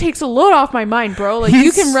 yeah, that takes a load off my mind, bro. Like,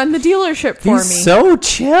 you can run the dealership for me. He's so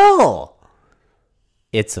chill.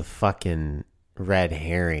 It's a fucking red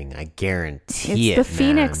herring. I guarantee It's it, the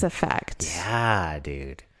Phoenix man. effect. Yeah,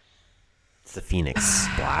 dude. It's the Phoenix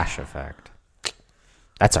splash effect.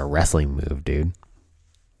 That's a wrestling move, dude.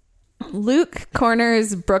 Luke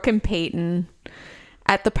corners Brooke and Peyton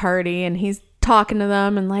at the party, and he's talking to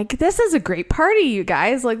them and like, this is a great party, you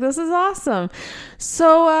guys. Like, this is awesome.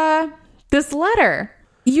 So this letter,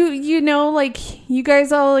 like, you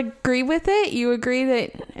guys all agree with it? You agree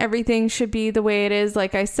that everything should be the way it is,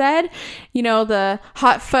 like I said? The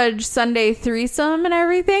hot fudge sundae threesome and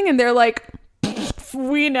everything? And they're like,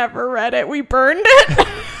 we never read it. We burned it.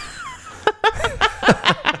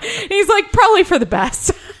 He's like, probably for the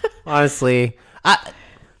best. Honestly,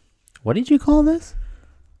 what did you call this?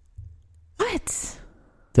 What?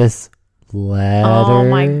 This letter? Oh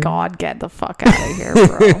my God, get the fuck out of here,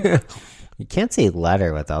 bro. You can't say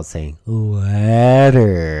letter without saying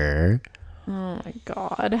letter. Oh my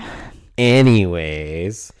God.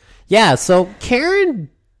 Anyways, yeah, so Karen,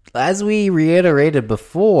 as we reiterated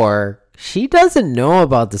before, she doesn't know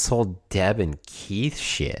about this whole Deb and Keith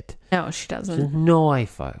shit. No, she doesn't. No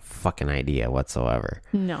fucking idea whatsoever.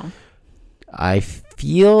 No. I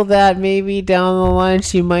feel that maybe down the line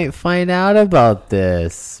she might find out about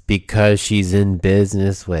this because she's in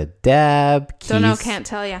business with Deb. Don't know, can't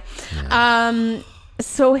tell you. Yeah.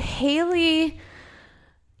 So Haley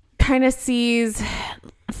kind of sees,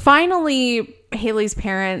 finally, Haley's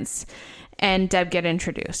parents and Deb get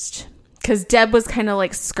introduced. Because Deb was kind of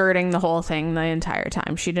like skirting the whole thing the entire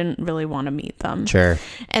time. She didn't really want to meet them. Sure.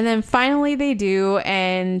 And then finally they do.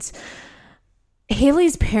 And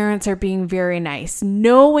Haley's parents are being very nice,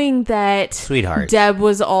 knowing that Sweetheart. Deb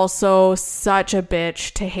was also such a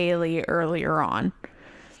bitch to Haley earlier on.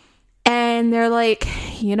 And they're like,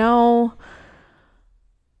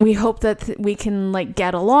 we hope that we can like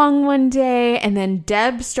get along one day. And then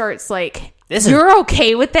Deb starts like, you're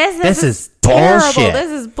okay with this? This is terrible. bullshit.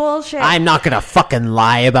 This is bullshit. I'm not going to fucking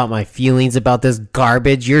lie about my feelings about this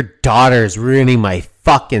garbage. Your daughter's ruining my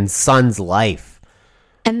fucking son's life.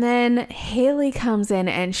 And then Haley comes in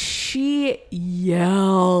and she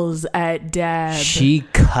yells at Deb. She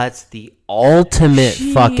cuts the ultimate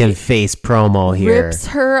fucking face promo here. Rips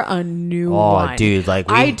her a new one. Oh, dude,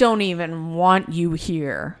 like I don't even want you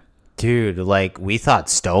here. Dude, like, we thought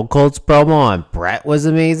Stone Cold's promo on Brett was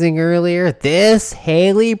amazing earlier. This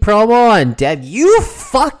Haley promo on Deb, you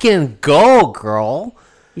fucking go, girl.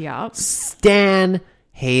 Yep. Stan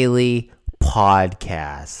Haley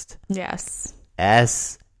Podcast. Yes.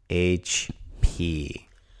 SHP.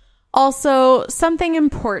 Also, something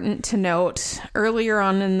important to note earlier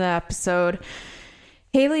on in the episode,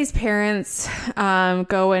 Haley's parents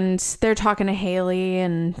go and they're talking to Haley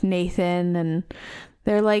and Nathan, and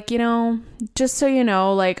they're like, just so you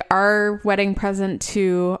know, like, our wedding present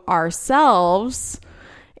to ourselves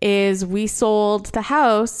is we sold the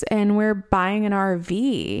house and we're buying an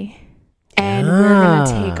RV and we're going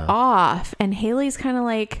to take off. And Haley's kind of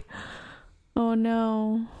like, oh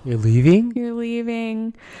no. You're leaving? You're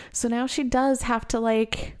leaving. So now she does have to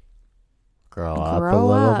like grow up a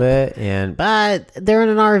little bit, but they're in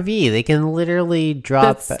an RV. They can literally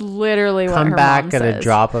That's literally what come her back mom at says. a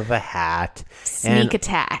drop of a hat. Sneak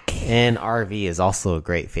attack. And RV is also a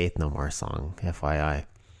great Faith No More song, FYI.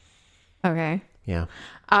 Okay. Yeah.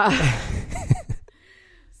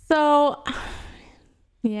 So,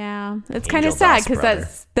 yeah, it's kind of Angel sad Dust because brother.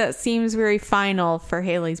 that seems very final for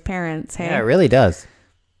Haley's parents. Hey, Yeah, it really does.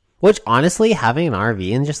 Which, honestly, having an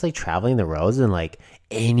RV and just like traveling the roads and like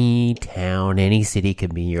any town, any city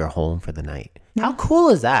could be your home for the night. How cool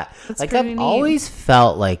is that? That's like, pretty I've neat. always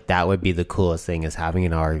felt like that would be the coolest thing, is having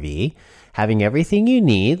an RV, having everything you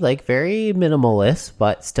need, like very minimalist,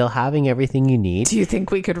 but still having everything you need. do you think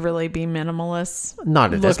we could really be minimalists?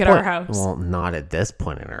 Not at Look this at point. our house. Well, not at this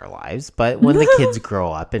point in our lives, but when the kids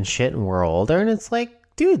grow up and shit and we're older, and it's like,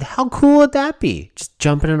 dude, how cool would that be? Just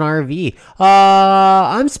jump in an RV.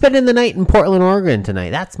 I'm spending the night in Portland, Oregon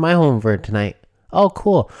tonight. That's my home for tonight. Oh,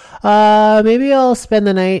 cool. Maybe I'll spend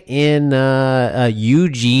the night in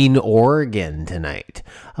Eugene, Oregon tonight.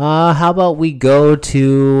 How about we go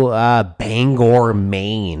to Bangor,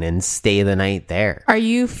 Maine, and stay the night there? Are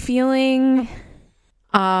you feeling,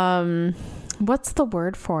 what's the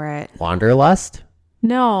word for it? Wanderlust?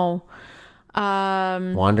 No.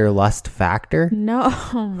 Wanderlust factor? No.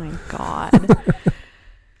 Oh my God.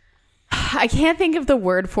 I can't think of the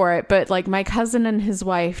word for it, but like my cousin and his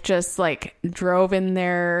wife just like drove in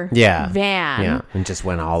their van. Yeah, and just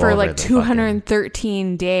went all for over like the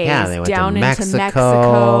 213 days Yeah, they went to down into Mexico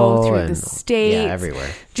Mexico, through the and- states, yeah, everywhere.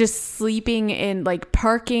 just sleeping in like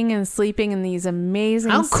parking and sleeping in these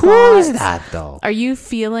amazing How spots. cool is that, though? Are you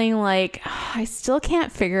feeling like I still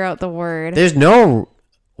can't figure out the word? There's no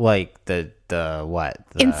like the what?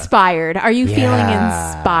 Inspired. Are you feeling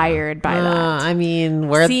Yeah. inspired by that? I mean,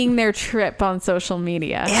 where? Seeing their trip on social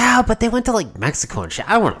media. Yeah, but they went to like Mexico and shit.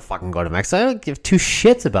 I don't want to fucking go to Mexico. I don't give two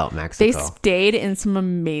shits about They Mexico. stayed in some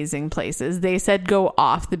amazing places. They said go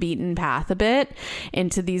off the beaten path a bit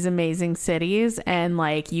into these amazing cities, and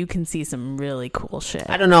like you can see some really cool shit.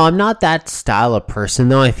 I don't know. I'm not that style of person,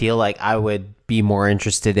 though. I feel like I would be more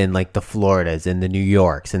interested in like the Floridas and the New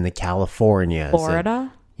Yorks and the Californias.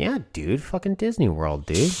 Florida? Yeah, dude. Fucking Disney World,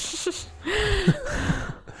 dude.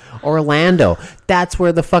 Orlando. That's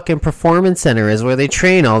where the fucking performance center is, where they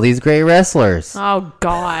train all these great wrestlers. Oh,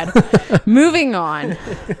 God. Moving on.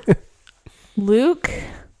 Luke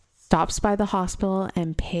stops by the hospital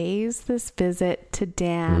and pays this visit to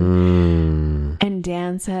Dan. And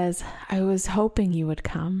Dan says, I was hoping you would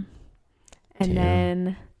come. And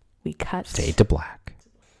then we cut. Fade to black.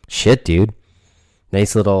 Shit, dude.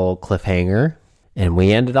 Nice little cliffhanger. And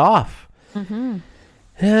we ended off.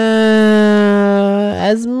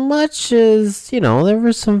 As much as, there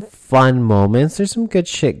were some fun moments. There's some good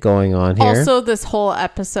shit going on here. Also, this whole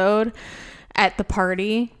episode at the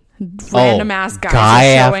party, random ass guys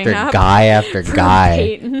guy are showing after up. guy after for guy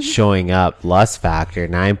Peyton. showing up. Lust factor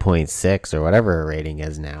 9.6 or whatever her rating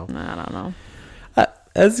is now. I don't know.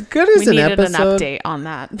 As good as We an needed an episode, update on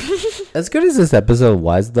that. as good as this episode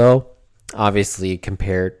was, though, obviously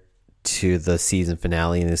compared to the season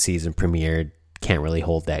finale and the season premiere, can't really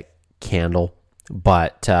hold that candle.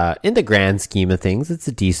 But in the grand scheme of things, it's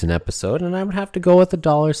a decent episode, and I would have to go with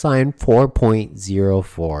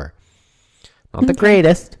 $4.04. Not the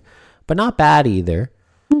greatest, but not bad either.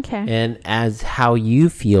 Okay. And as how you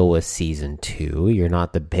feel with season 2, you're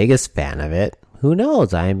not the biggest fan of it. Who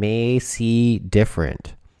knows? I may see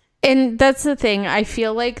different. And that's the thing. I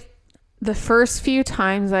feel like the first few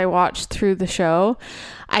times I watched through the show,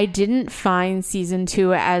 I didn't find season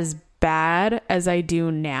 2 as bad as I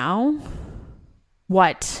do now.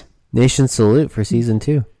 What? Nation salute for season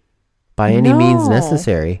 2. By any means No.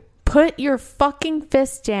 necessary. Put your fucking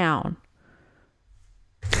fist down.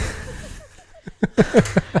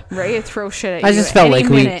 Ready to throw shit at you. I just felt any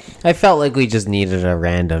like minute. I felt like we just needed a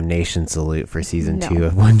random nation salute for season No. 2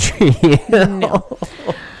 of One Tree Hill. No.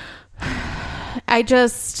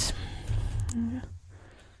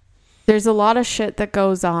 There's a lot of shit that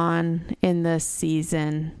goes on in this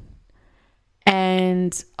season.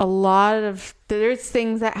 And there's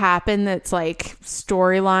things that happen that's like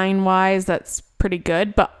storyline wise, that's pretty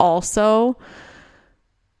good. But also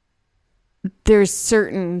there's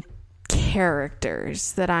certain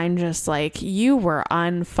characters that I'm just like, you were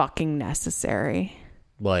unfucking necessary.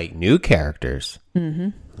 Like new characters.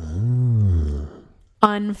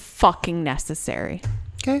 Unfucking necessary.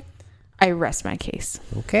 Okay. I rest my case.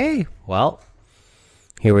 Okay. Well,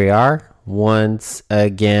 here we are. Once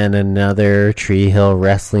again, another Tree Hill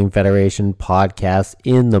Wrestling Federation podcast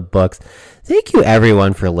in the books. Thank you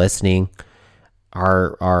everyone for listening.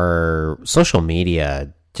 Our social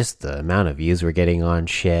media just the amount of views we're getting on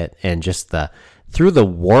shit, and just through the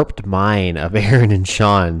warped mind of Aaron and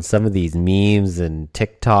Sean, some of these memes and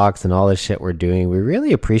TikToks and all this shit we're doing, we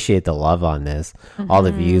really appreciate the love on this. All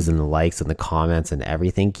the views and the likes and the comments and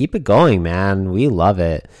everything. Keep it going, man. We love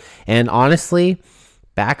it. And honestly,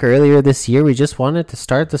 back earlier this year, we just wanted to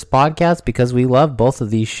start this podcast because we love both of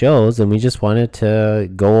these shows, and we just wanted to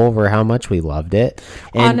go over how much we loved it.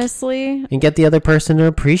 Honestly, and get the other person to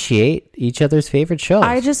appreciate each other's favorite shows.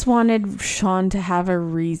 I just wanted Sean to have a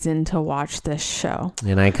reason to watch this show.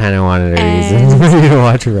 And I kind of wanted a reason for you to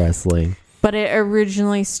watch wrestling. But it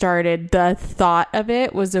originally started, the thought of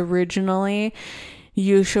it was originally,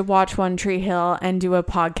 you should watch One Tree Hill and do a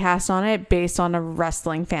podcast on it based on a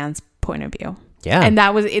wrestling fan's point of view. Yeah. And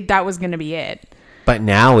that was it. That was going to be it. But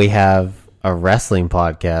now we have a wrestling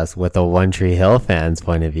podcast with a One Tree Hill fan's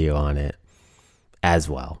point of view on it as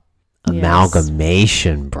well. Yes.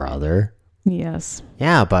 Amalgamation, brother. Yes.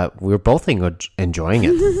 Yeah, but we're both enjoying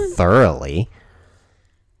it thoroughly.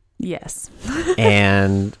 Yes.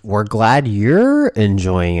 And we're glad you're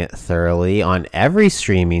enjoying it thoroughly on every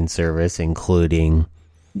streaming service, including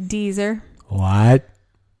Deezer, what?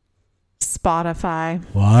 Spotify,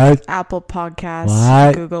 What? Apple Podcasts,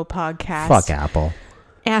 What? Google Podcasts. Fuck Apple.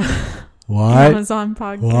 What? Amazon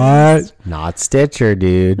Podcasts. What? Not Stitcher,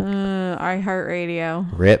 dude. iHeartRadio.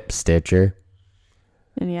 Rip Stitcher.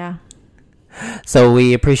 And yeah. So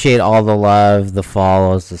we appreciate all the love, the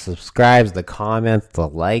follows, the subscribes, the comments, the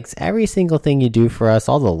likes, every single thing you do for us,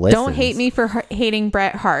 all the listens. Don't hate me for hating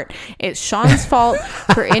Bret Hart. It's Sean's fault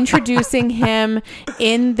for introducing him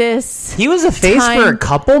in this. He was a face for a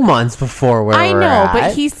couple months before where I we're know, at.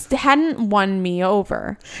 but he hadn't won me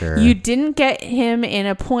over. Sure. You didn't get him in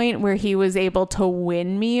a point where he was able to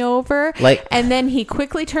win me over. And then he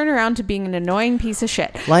quickly turned around to being an annoying piece of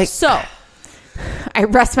shit. So I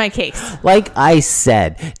rest my case. Like I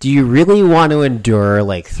said, do you really want to endure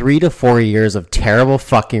 3 to 4 years of terrible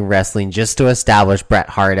fucking wrestling just to establish Bret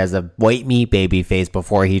Hart as a white meat babyface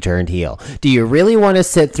before he turned heel? Do you really want to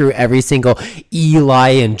sit through every single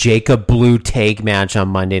Eli and Jacob Blue tag match on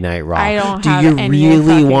Monday Night Raw? I don't Do have you any really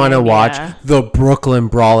fucking want to idea. watch the Brooklyn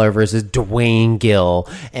Brawler versus Dwayne Gill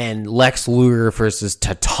and Lex Luger versus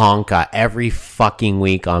Tatanka every fucking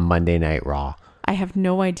week on Monday Night Raw? I have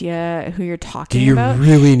no idea who you're talking Do you about.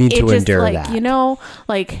 really need to just, endure that?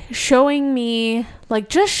 Showing me,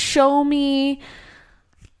 just show me.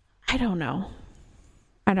 I don't know.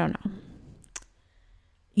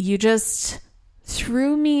 You just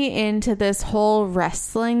threw me into this whole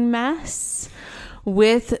wrestling mess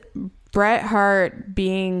with Bret Hart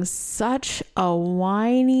being such a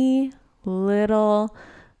whiny little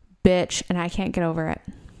bitch, and I can't get over it.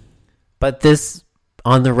 But this,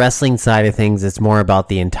 on the wrestling side of things, it's more about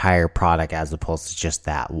the entire product as opposed to just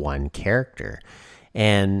that one character.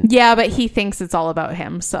 And yeah, but he thinks it's all about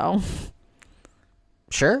him, so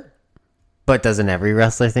sure. But doesn't every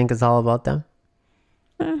wrestler think it's all about them?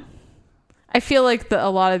 I feel like a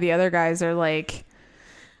lot of the other guys are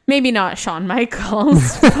maybe not Shawn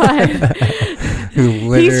Michaels, but Who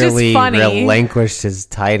literally he's just funny. relinquished his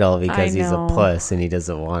title because he's a know. puss and he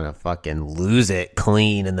doesn't want to fucking lose it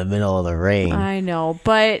clean in the middle of the ring. I know,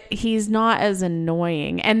 but he's not as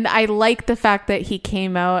annoying. And I like the fact that he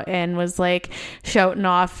came out and was shouting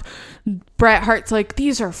off Bret Hart's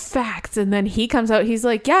these are facts. And then he comes out, he's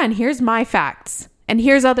yeah, and here's my facts. And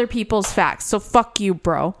here's other people's facts. So fuck you,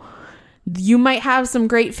 bro. You might have some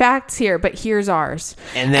great facts here, but here's ours.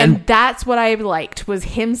 And that's what I liked, was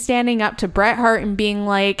him standing up to Bret Hart and being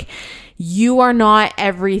you are not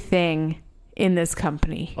everything in this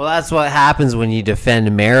company. Well, that's what happens when you defend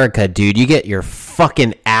America, dude. You get your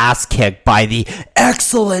fucking ass kicked by the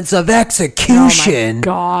excellence of execution. Oh my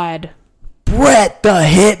God. Bret the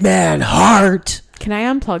Hitman Hart. Can I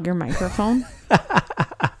unplug your microphone?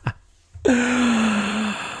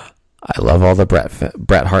 I love all the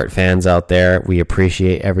Bret Hart fans out there. We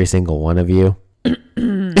appreciate every single one of you.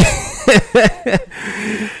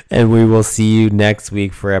 And we will see you next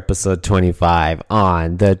week for episode 25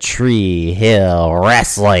 on the Tree Hill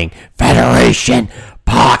Wrestling Federation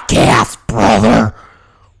podcast, brother.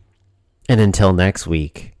 And until next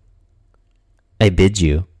week, I bid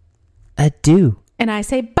you adieu. And I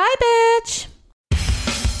say, bye, bitch.